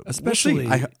into it. Especially,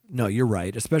 no, you're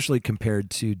right. Especially compared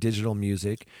to digital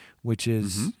music, which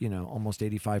is, almost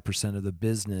 85% of the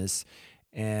business.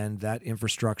 And that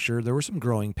infrastructure, there were some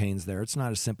growing pains there. It's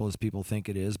not as simple as people think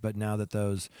it is, but now that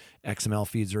those XML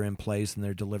feeds are in place and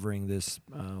they're delivering this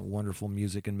wonderful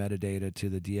music and metadata to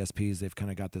the DSPs, they've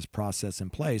kind of got this process in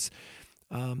place.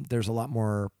 There's a lot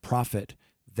more profit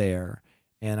there.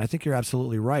 And I think you're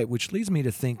absolutely right, which leads me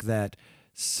to think that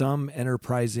some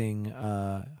enterprising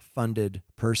funded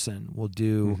person will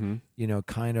do,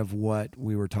 kind of what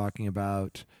we were talking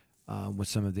about with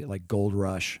some of the like Gold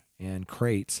Rush and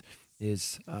Crates,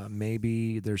 is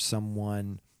maybe there's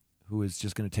someone who is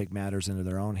just going to take matters into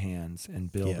their own hands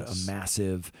and build a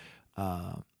massive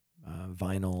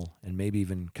vinyl and maybe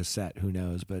even cassette, who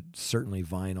knows, but certainly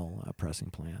vinyl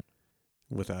pressing plant.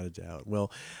 Without a doubt. Well,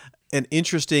 an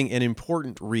interesting and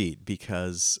important read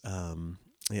because,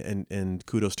 and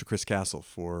kudos to Chris Castle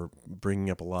for bringing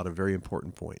up a lot of very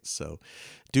important points. So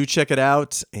do check it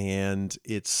out. And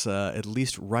it's, at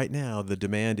least right now, the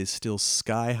demand is still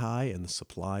sky high and the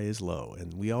supply is low.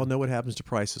 And we all know what happens to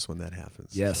prices when that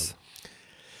happens. Yes. So.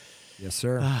 Yes,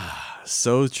 sir.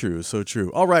 So true, so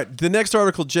true. All right, the next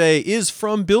article, Jay, is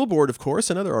from Billboard, of course,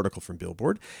 another article from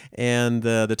Billboard. And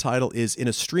the title is, "In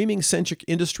a streaming-centric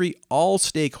industry, all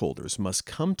stakeholders must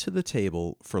come to the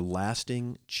table for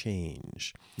lasting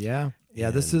change." Yeah.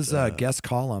 This is a guest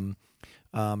column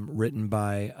written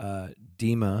by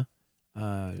DEMA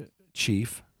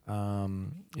chief.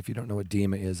 If you don't know what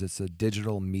DEMA is, it's a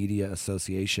Digital Media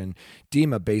Association.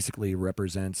 DEMA basically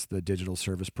represents the digital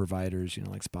service providers,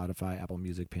 like Spotify, Apple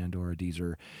Music, Pandora,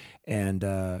 Deezer. And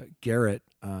Garrett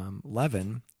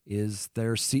Levin is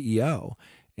their CEO.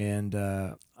 And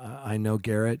I know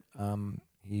Garrett.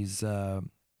 He's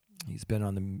been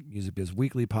on the Music Biz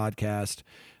Weekly podcast.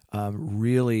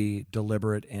 Really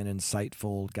deliberate and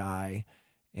insightful guy.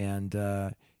 And,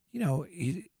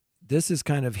 this is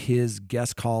kind of his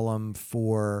guest column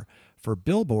for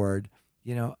Billboard,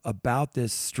 about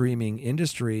this streaming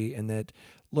industry, and that,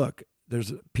 look,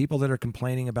 there's people that are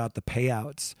complaining about the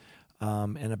payouts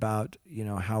and about,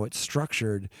 how it's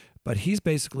structured, but he's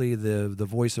basically the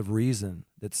voice of reason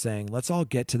that's saying, let's all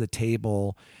get to the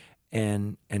table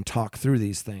and talk through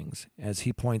these things. As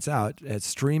he points out, as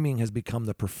streaming has become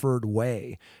the preferred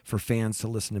way for fans to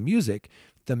listen to music,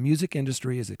 the music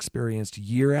industry has experienced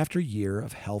year after year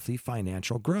of healthy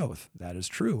financial growth. That is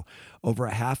true. Over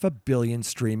 500 million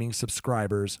streaming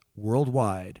subscribers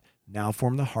worldwide now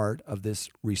form the heart of this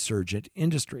resurgent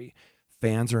industry.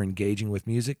 Fans are engaging with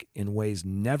music in ways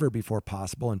never before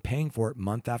possible and paying for it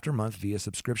month after month via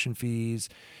subscription fees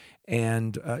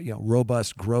and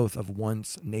robust growth of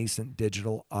once nascent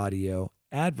digital audio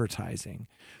advertising.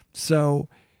 So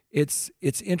it's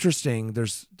interesting.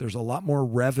 There's a lot more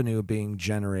revenue being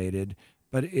generated,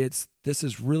 but this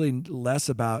is really less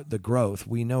about the growth.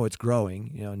 We know it's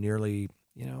growing, nearly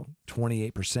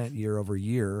 28% year over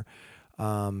year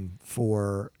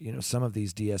for some of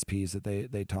these DSPs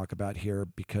that they talk about here,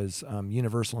 because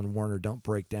Universal and Warner don't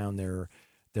break down their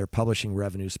publishing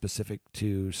revenue specific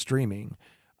to streaming.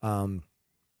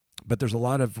 But there's a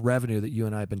lot of revenue that you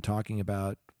and I have been talking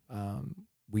about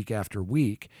week after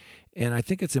week. And I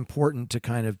think it's important to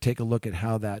kind of take a look at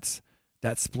how that's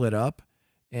split up.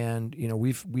 And,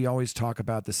 we always talk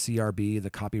about the CRB, the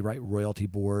Copyright Royalty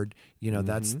Board.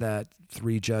 That's that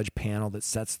 3-judge panel that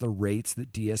sets the rates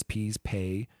that DSPs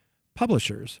pay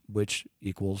publishers, which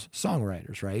equals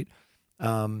songwriters, right?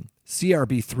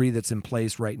 CRB 3 that's in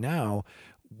place right now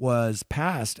was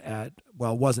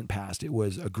wasn't passed. It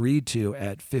was agreed to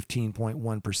at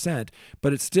 15.1%,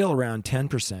 but it's still around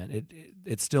 10%.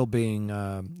 It's still being,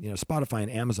 Spotify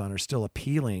and Amazon are still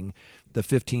appealing the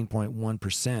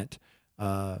 15.1%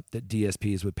 that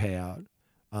DSPs would pay out.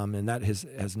 And that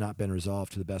has not been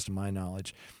resolved to the best of my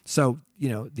knowledge. So,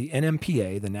 the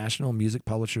NMPA, the National Music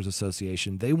Publishers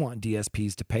Association, they want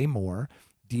DSPs to pay more.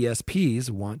 DSPs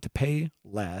want to pay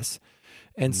less.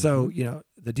 And so,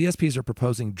 the DSPs are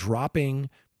proposing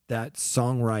dropping that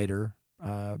songwriter,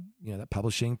 that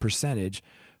publishing percentage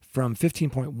from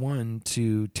 15.1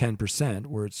 to 10%,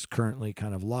 where it's currently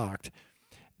kind of locked.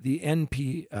 The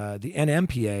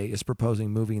NMPA is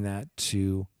proposing moving that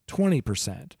to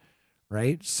 20%,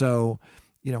 right? So,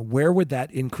 where would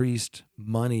that increased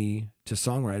money to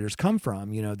songwriters come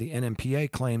from? The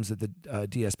NMPA claims that the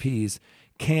DSPs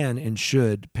can and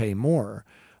should pay more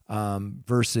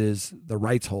versus the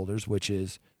rights holders, which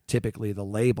is typically the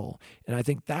label. And I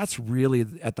think that's really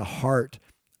at the heart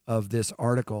of this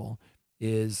article,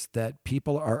 is that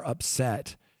people are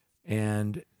upset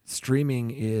and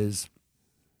streaming is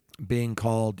being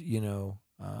called,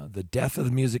 the death of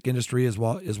the music industry as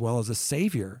well as a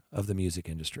savior of the music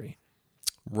industry.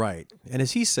 Right. And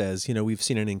as he says, we've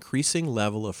seen an increasing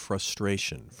level of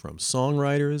frustration from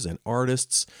songwriters and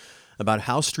artists about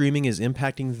how streaming is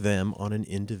impacting them on an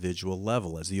individual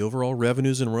level. As the overall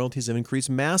revenues and royalties have increased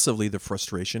massively, the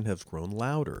frustration has grown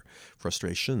louder.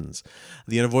 Frustrations.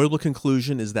 The unavoidable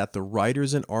conclusion is that the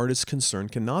writers and artists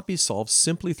concerned cannot be solved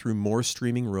simply through more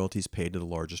streaming royalties paid to the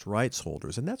largest rights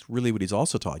holders. And that's really what he's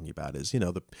also talking about is,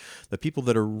 the people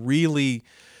that are really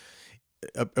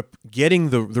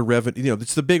getting the revenue,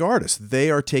 it's the big artists.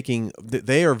 They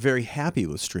are very happy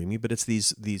with streaming, but it's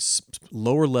these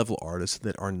lower level artists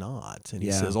that are not. And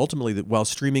he says ultimately that while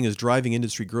streaming is driving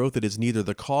industry growth, it is neither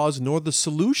the cause nor the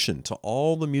solution to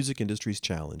all the music industry's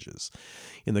challenges.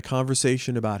 In the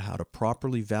conversation about how to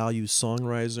properly value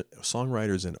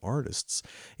songwriters and artists,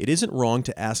 it isn't wrong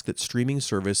to ask that streaming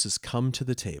services come to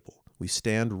the table. We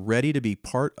stand ready to be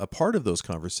a part of those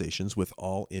conversations with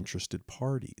all interested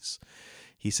parties.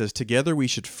 He says, together we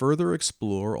should further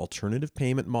explore alternative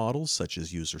payment models such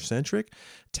as user-centric,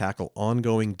 tackle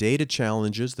ongoing data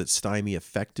challenges that stymie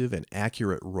effective and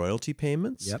accurate royalty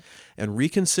payments, and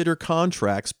reconsider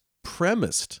contracts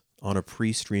premised on a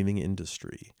pre-streaming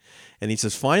industry. And he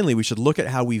says, finally, we should look at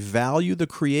how we value the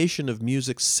creation of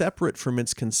music separate from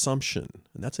its consumption.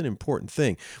 And that's an important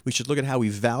thing. We should look at how we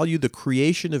value the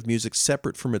creation of music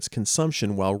separate from its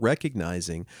consumption while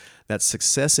recognizing that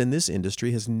success in this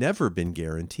industry has never been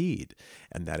guaranteed.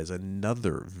 And that is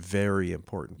another very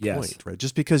important point, right?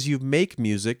 Just because you make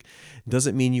music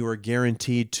doesn't mean you are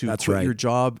guaranteed to quit your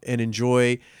job and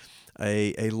enjoy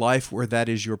a life where that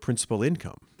is your principal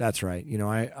income. That's right.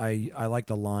 I like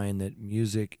the line that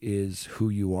music is who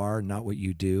you are, not what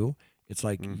you do. It's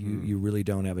like you really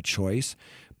don't have a choice.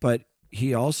 But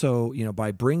he also,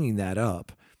 by bringing that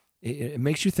up, it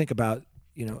makes you think about,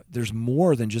 there's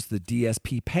more than just the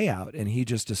DSP payout. And he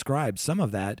just described some of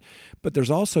that. But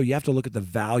there's also, you have to look at the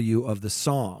value of the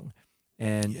song.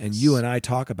 And you and I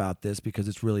talk about this because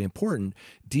it's really important.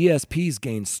 DSPs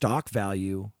gain stock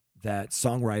value that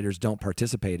songwriters don't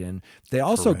participate in. They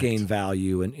also gain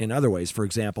value in other ways. For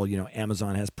example,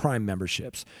 Amazon has Prime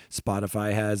memberships.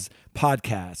 Spotify has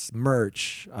podcasts,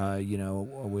 merch,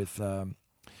 with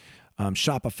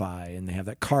Shopify, and they have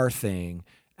that car thing.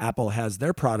 Apple has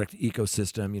their product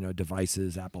ecosystem,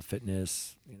 devices, Apple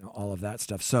Fitness, all of that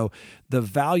stuff. So the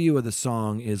value of the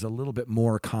song is a little bit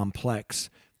more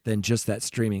complex than just that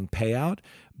streaming payout.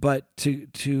 But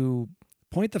to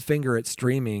point the finger at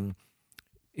streaming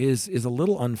is a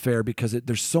little unfair because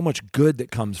there's so much good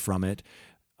that comes from it,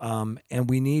 and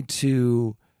we need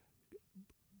to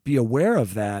be aware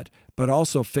of that, but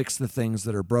also fix the things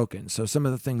that are broken. So some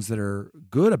of the things that are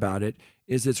good about it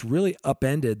is it's really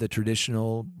upended the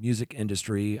traditional music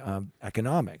industry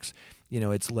economics.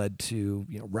 It's led to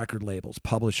record labels,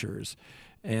 publishers,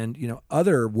 and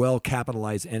other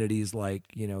well-capitalized entities like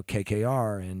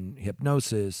KKR and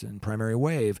Hipgnosis and Primary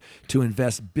Wave to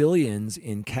invest billions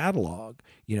in catalog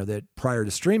that prior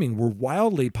to streaming were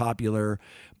wildly popular,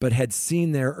 but had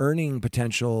seen their earning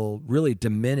potential really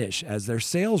diminish as their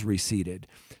sales receded.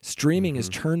 Streaming has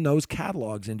turned those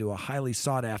catalogs into a highly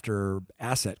sought-after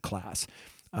asset class.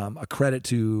 A credit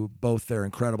to both their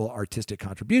incredible artistic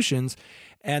contributions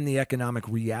and the economic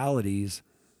realities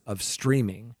of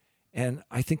streaming. And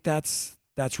I think that's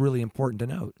really important to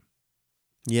note.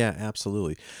 Yeah,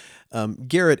 absolutely.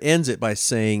 Garrett ends it by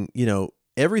saying,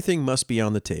 everything must be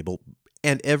on the table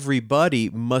and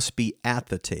everybody must be at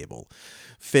the table.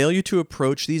 Failure to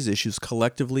approach these issues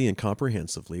collectively and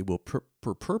comprehensively will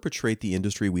perpetuate the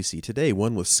industry we see today,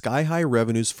 one with sky-high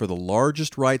revenues for the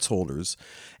largest rights holders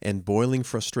and boiling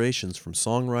frustrations from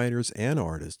songwriters and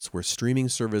artists, where streaming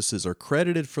services are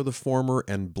credited for the former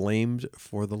and blamed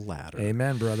for the latter.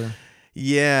 Amen, brother.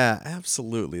 Yeah,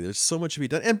 absolutely. There's so much to be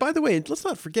done. And by the way, let's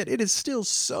not forget, it is still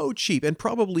so cheap and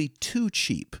probably too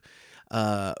cheap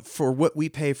for what we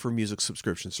pay for music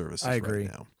subscription services I agree.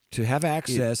 right now. To have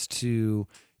access to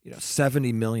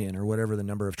 70 million or whatever the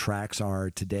number of tracks are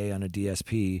today on a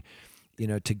DSP,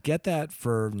 to get that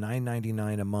for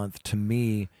 $9.99 a month, to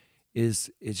me is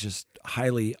just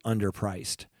highly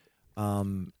underpriced.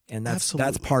 And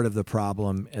that's part of the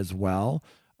problem as well.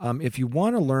 If you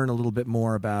want to learn a little bit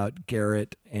more about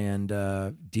Garrett and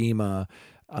Dima,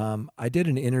 I did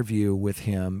an interview with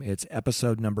him. It's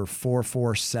episode number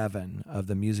 447 of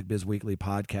the Music Biz Weekly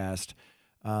podcast.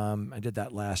 I did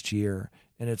that last year,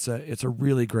 and it's a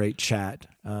really great chat.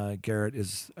 Garrett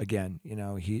is, again,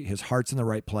 his heart's in the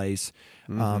right place,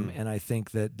 and I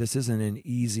think that this isn't an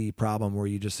easy problem where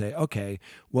you just say, okay,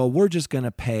 well, we're just going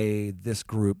to pay this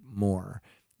group more.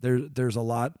 There's a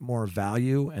lot more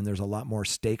value, and there's a lot more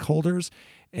stakeholders,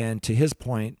 and to his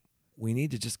point, we need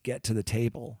to just get to the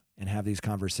table and have these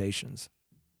conversations.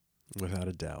 Without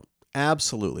a doubt.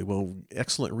 Absolutely. Well,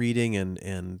 excellent reading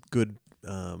and good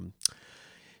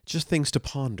just things to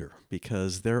ponder,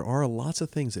 because there are lots of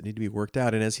things that need to be worked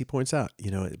out. And as he points out,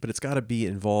 but it's got to be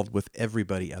involved with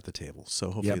everybody at the table.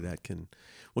 So hopefully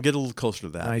we'll get a little closer to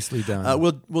that. Nicely done.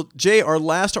 Well, Jay, our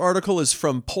last article is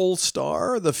from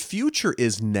Polestar. The future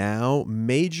is now.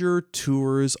 Major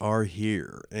tours are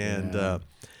here. And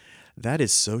that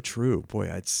is so true. Boy,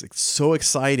 it's so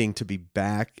exciting to be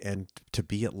back and to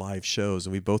be at live shows.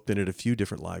 And we've both been at a few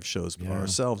different live shows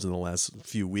ourselves in the last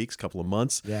few weeks, couple of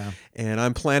months. Yeah. And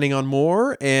I'm planning on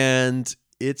more. And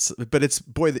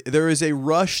there is a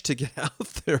rush to get out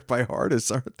there by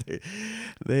artists, aren't they?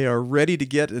 They are ready to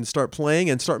get and start playing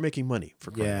and start making money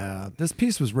for crying out loud. This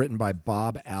piece was written by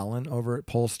Bob Allen over at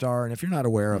Polestar. And if you're not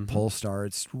aware of Polestar,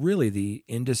 it's really the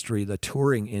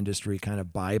touring industry kind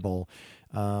of Bible.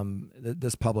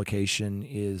 This publication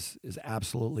is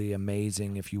absolutely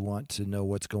amazing if you want to know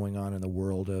what's going on in the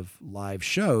world of live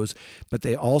shows. But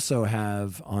they also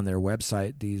have on their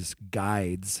website these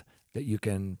guides that you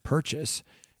can purchase.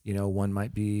 One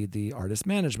might be the artist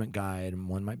management guide, and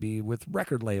one might be with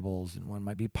record labels, and one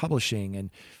might be publishing.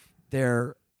 And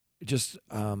they're just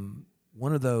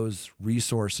one of those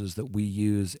resources that we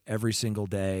use every single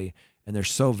day, and they're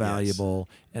so valuable.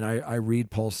 Yes. And I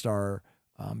read Polestar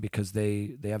because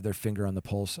they have their finger on the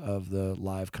pulse of the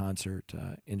live concert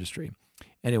industry.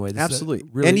 Anyway, this absolutely.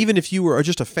 Really, and even if you are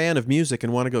just a fan of music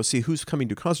and want to go see who's coming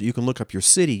to a concert, you can look up your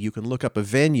city, you can look up a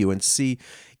venue and see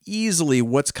easily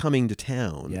what's coming to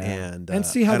town. And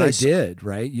see how they did,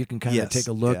 right? You can kind of take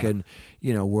a look and,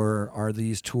 where are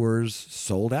these tours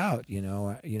sold out?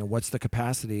 What's the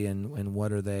capacity and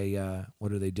what are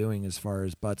they doing as far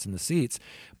as butts in the seats?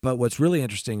 But what's really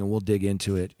interesting, and we'll dig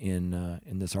into it in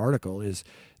this article, is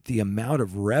the amount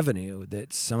of revenue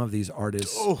that some of these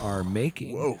artists are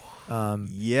making. Whoa.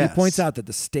 He points out that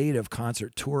the state of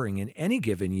concert touring in any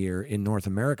given year in North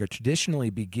America traditionally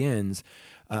begins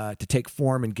to take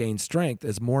form and gain strength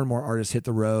as more and more artists hit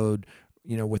the road,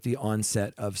 with the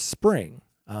onset of spring.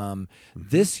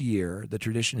 This year, the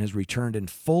tradition has returned in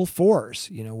full force,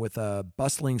 with a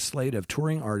bustling slate of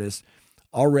touring artists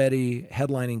already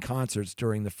headlining concerts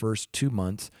during the first 2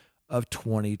 months of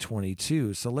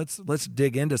 2022. So let's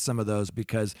dig into some of those,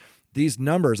 because these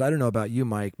numbers, I don't know about you,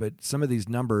 Mike, but some of these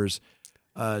numbers,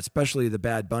 especially the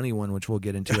Bad Bunny one, which we'll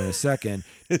get into in a second,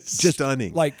 it's just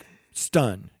stunning.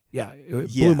 Stunned. Yeah,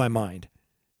 it blew my mind.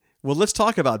 Well, let's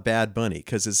talk about Bad Bunny,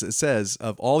 because it says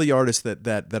of all the artists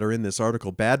that are in this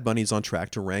article, Bad Bunny's on track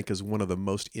to rank as one of the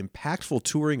most impactful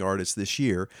touring artists this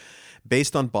year,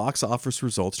 based on box office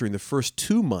results during the first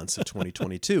 2 months of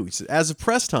 2022. He says, as of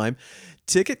press time,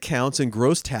 ticket counts and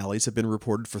gross tallies have been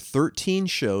reported for 13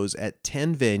 shows at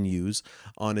 10 venues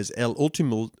on his El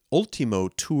Ultimo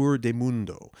Tour de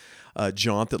Mundo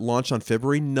jaunt that launched on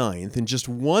February 9th. In just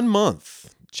 1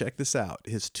 month, check this out,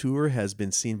 his tour has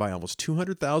been seen by almost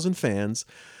 200,000 fans,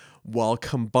 while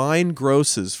combined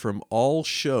grosses from all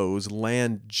shows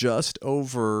land just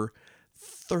over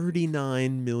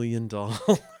 $39 million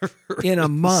in a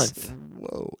month.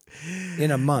 Whoa.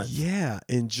 In a month. Yeah,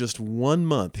 in just 1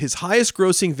 month. His highest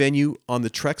grossing venue on the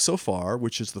trek so far,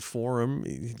 which is the Forum,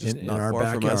 just in not our far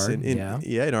backyard, from us.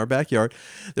 In our backyard,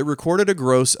 that recorded a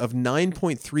gross of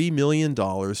 $9.3 million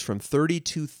from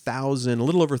 32,000, a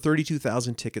little over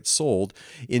 32,000 tickets sold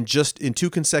in 2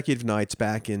 consecutive nights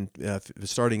back in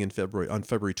starting in February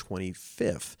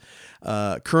 25th.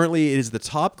 Currently, it is the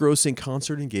top grossing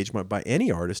concert engagement by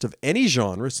any artist of any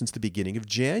genre since the beginning of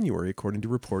January, according to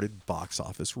reported box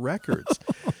office records.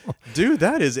 Dude,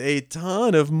 that is a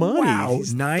ton of money. Wow,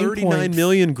 39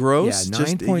 million gross. Yeah,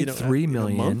 9.3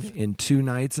 million in 2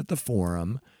 nights at the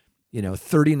Forum.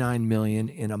 39 million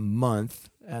in a month,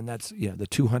 and that's the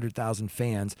 200,000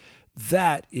 fans.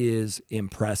 That is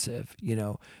impressive.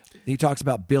 He talks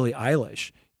about Billie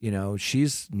Eilish.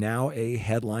 She's now a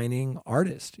headlining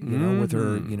artist, with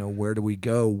her, Where Do We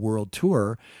Go world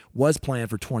tour was planned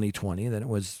for 2020. Then it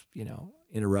was,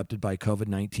 interrupted by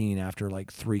COVID-19 after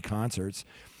 3 concerts.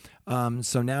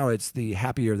 So now it's the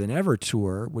Happier Than Ever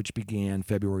tour, which began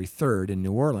February 3rd in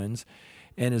New Orleans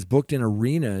and is booked in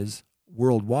arenas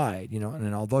worldwide,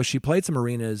 and although she played some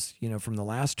arenas, from the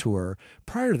last tour,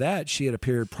 prior to that, she had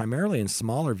appeared primarily in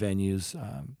smaller venues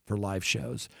for live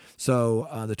shows. So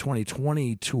the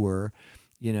 2020 tour,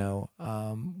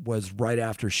 was right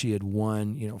after she had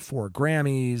won, 4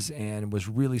 Grammys and was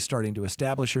really starting to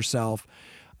establish herself.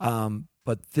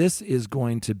 But this is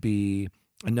going to be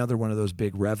another one of those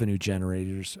big revenue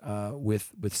generators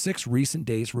with 6 recent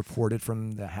dates reported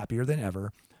from the Happier Than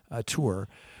Ever tour.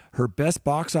 Her best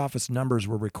box office numbers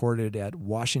were recorded at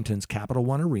Washington's Capital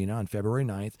One Arena on February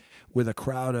 9th with a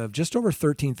crowd of just over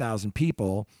 13,000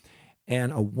 people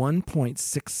and a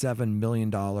 $1.67 million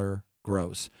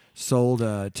gross. Sold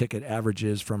ticket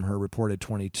averages from her reported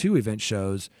 22 event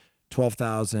shows,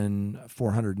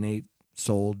 12,408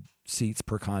 sold seats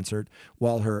per concert,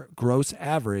 while her gross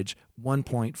average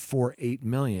 1.48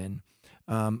 million.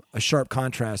 A sharp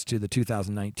contrast to the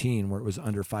 2019 where it was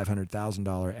under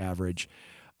 $500,000 average.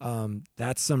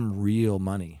 That's some real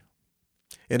money.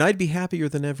 And I'd be happier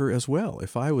than ever as well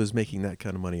if I was making that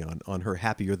kind of money on her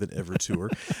Happier Than Ever tour.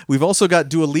 We've also got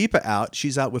Dua Lipa out.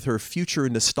 She's out with her Future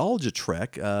Nostalgia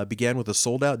Trek. Began with a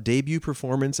sold-out debut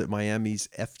performance at Miami's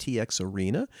FTX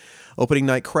Arena. Opening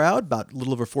night crowd, about a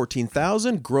little over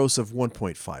 14,000. Gross of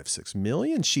 1.56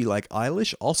 million. She, like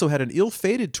Eilish, also had an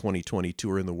ill-fated 2020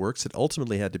 tour in the works that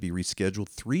ultimately had to be rescheduled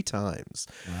 3 times.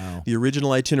 Wow. The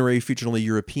original itinerary featured only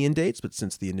European dates, but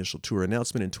since the initial tour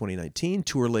announcement in 2019,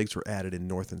 tour legs were added in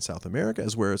North and South America,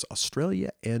 as well as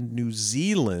Australia and New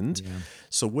Zealand. Yeah.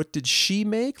 So what did she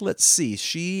make? Let's see.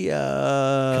 She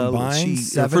combined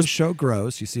 7 show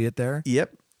gross. You see it there?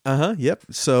 Yep. Yep.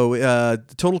 So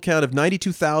total count of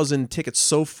 92,000 tickets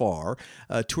so far.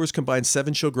 Tours combined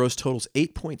 7 show gross totals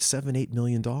 $8.78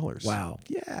 million. Wow.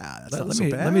 Yeah, that's let not so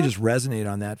bad. Let me just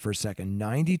resonate on that for a second.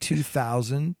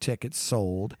 92,000 tickets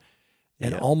sold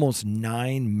and almost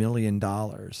 $9 million.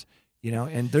 You know,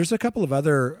 and there's a couple of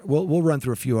other, we'll run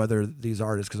through a few other these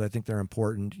artists because I think they're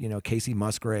important. You know, Casey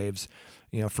Musgraves,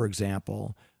 you know, for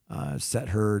example, set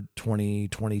her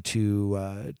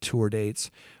 2022 tour dates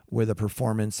with a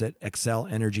performance at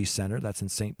Xcel Energy Center. That's in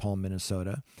St. Paul,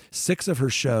 Minnesota. 6 of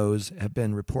her shows have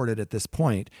been reported at this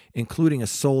point, including a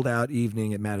sold-out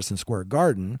evening at Madison Square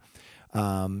Garden.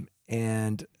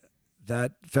 And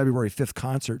that February 5th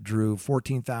concert drew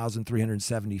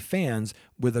 14,370 fans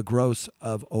with a gross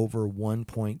of over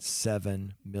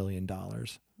 $1.7 million.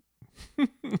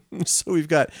 So we've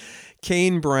got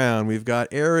Kane Brown, we've got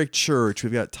Eric Church,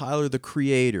 we've got Tyler the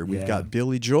Creator, we've got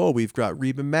Billy Joel, we've got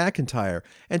Reba McEntire,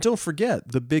 and don't forget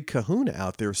the big kahuna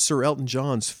out there, Sir Elton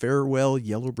John's Farewell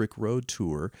Yellow Brick Road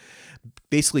Tour.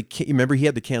 Basically, remember he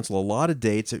had to cancel a lot of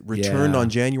dates. It returned on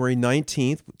January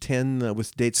 19th,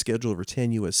 with dates scheduled over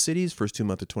 10 U.S. cities, first 2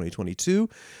 months of 2022.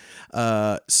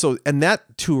 And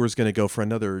that tour is going to go for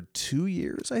another 2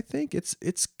 years. I think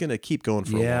it's going to keep going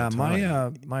for a long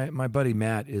time. My buddy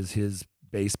Matt is his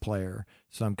bass player,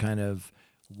 so I'm kind of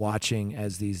watching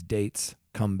as these dates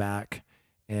come back,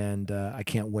 and I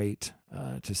can't wait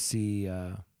to see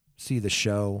the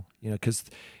show. You know, because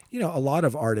a lot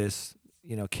of artists,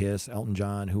 Kiss, Elton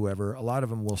John, whoever, a lot of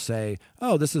them will say,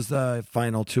 "Oh, this is the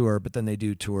final tour," but then they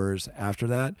do tours after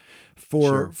that.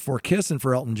 For Kiss and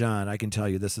for Elton John, I can tell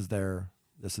you this is their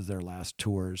last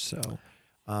tours. So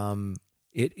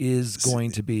it is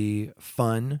going to be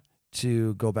fun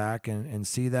to go back and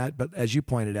see that. But as you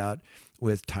pointed out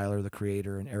with Tyler the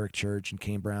Creator and Eric Church and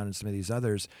Kane Brown and some of these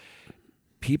others,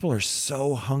 people are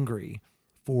so hungry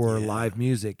for live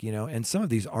music, and some of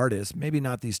these artists, maybe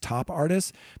not these top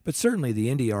artists, but certainly the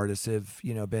indie artists have,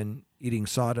 been eating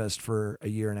sawdust for a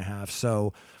year and a half.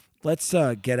 So let's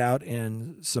get out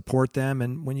and support them.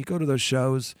 And when you go to those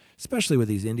shows, especially with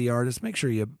these indie artists, make sure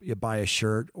you buy a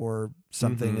shirt or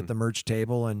something at the merch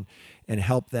table and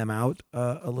help them out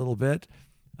a little bit.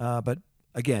 But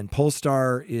again,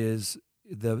 Polestar is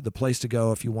the place to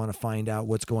go if you want to find out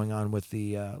what's going on with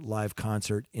the live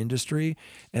concert industry.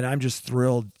 And I'm just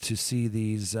thrilled to see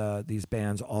these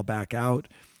bands all back out.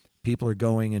 People are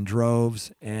going in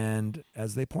droves, and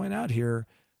as they point out here,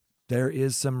 there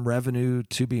is some revenue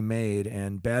to be made.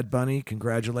 And Bad Bunny,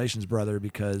 congratulations, brother,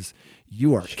 because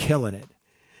you are killing it.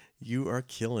 You are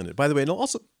killing it. By the way, and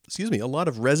also, a lot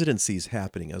of residencies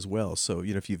happening as well. So,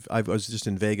 I was just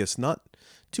in Vegas not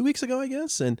 2 weeks ago, I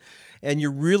guess, and you're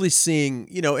really seeing,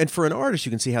 and for an artist,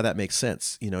 you can see how that makes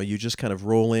sense. You just kind of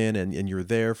roll in and you're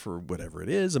there for whatever it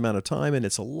is, amount of time, and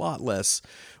it's a lot less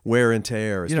wear and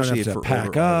tear. You don't have to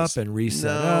pack up and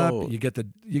reset up. You get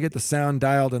the sound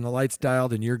dialed and the lights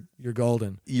dialed, and you're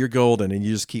golden. You're golden, and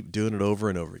you just keep doing it over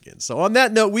and over again. So on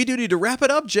that note, we do need to wrap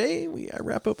it up, Jay. I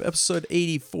wrap up episode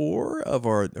 84 of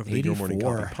the Your Morning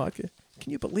Coffee podcast.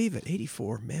 Can you believe it?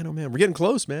 84. Man, oh man. We're getting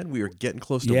close, man. We are getting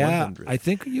close to 100. I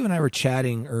think you and I were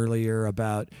chatting earlier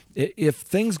about if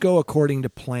things go according to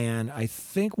plan, I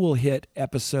think we'll hit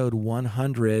episode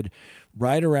 100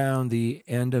 right around the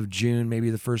end of June, maybe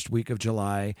the first week of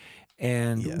July.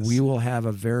 And we will have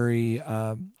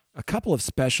a couple of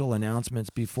special announcements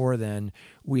before then.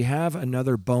 We have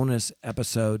another bonus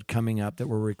episode coming up that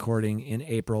we're recording in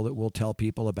April that we'll tell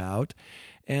people about.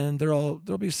 And there'll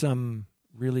be some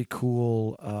really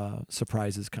cool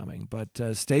surprises coming, but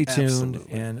stay tuned.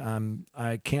 Absolutely. And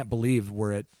I can't believe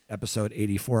we're at episode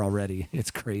 84 already.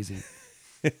 It's crazy.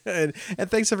 and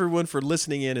thanks everyone for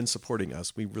listening in and supporting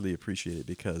us. We really appreciate it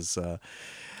because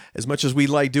as much as we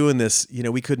like doing this,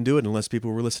 we couldn't do it unless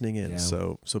people were listening in. Yeah.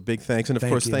 So big thanks. And of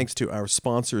course, you. thanks to our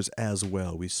sponsors as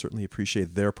well. We certainly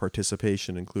appreciate their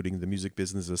participation, including the Music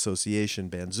Business Association,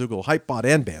 Bandzoogle, Hypebot,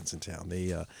 and Bands in Town.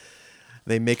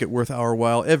 They make it worth our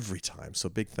while every time. So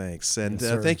big thanks. And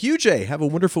thank you, Jay. Have a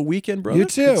wonderful weekend, brother. You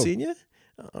too. Good seeing you.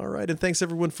 All right. And thanks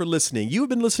everyone for listening. You have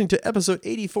been listening to episode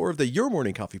 84 of the Your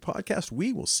Morning Coffee podcast.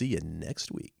 We will see you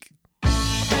next week.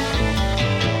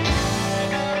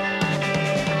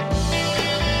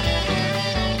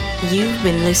 You've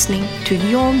been listening to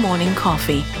Your Morning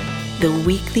Coffee, the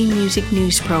weekly music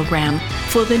news program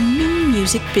for the new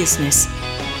music business.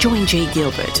 Join Jay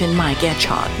Gilbert and Mike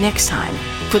Etchart next time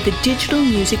for the digital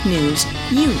music news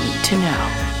you need to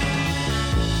know.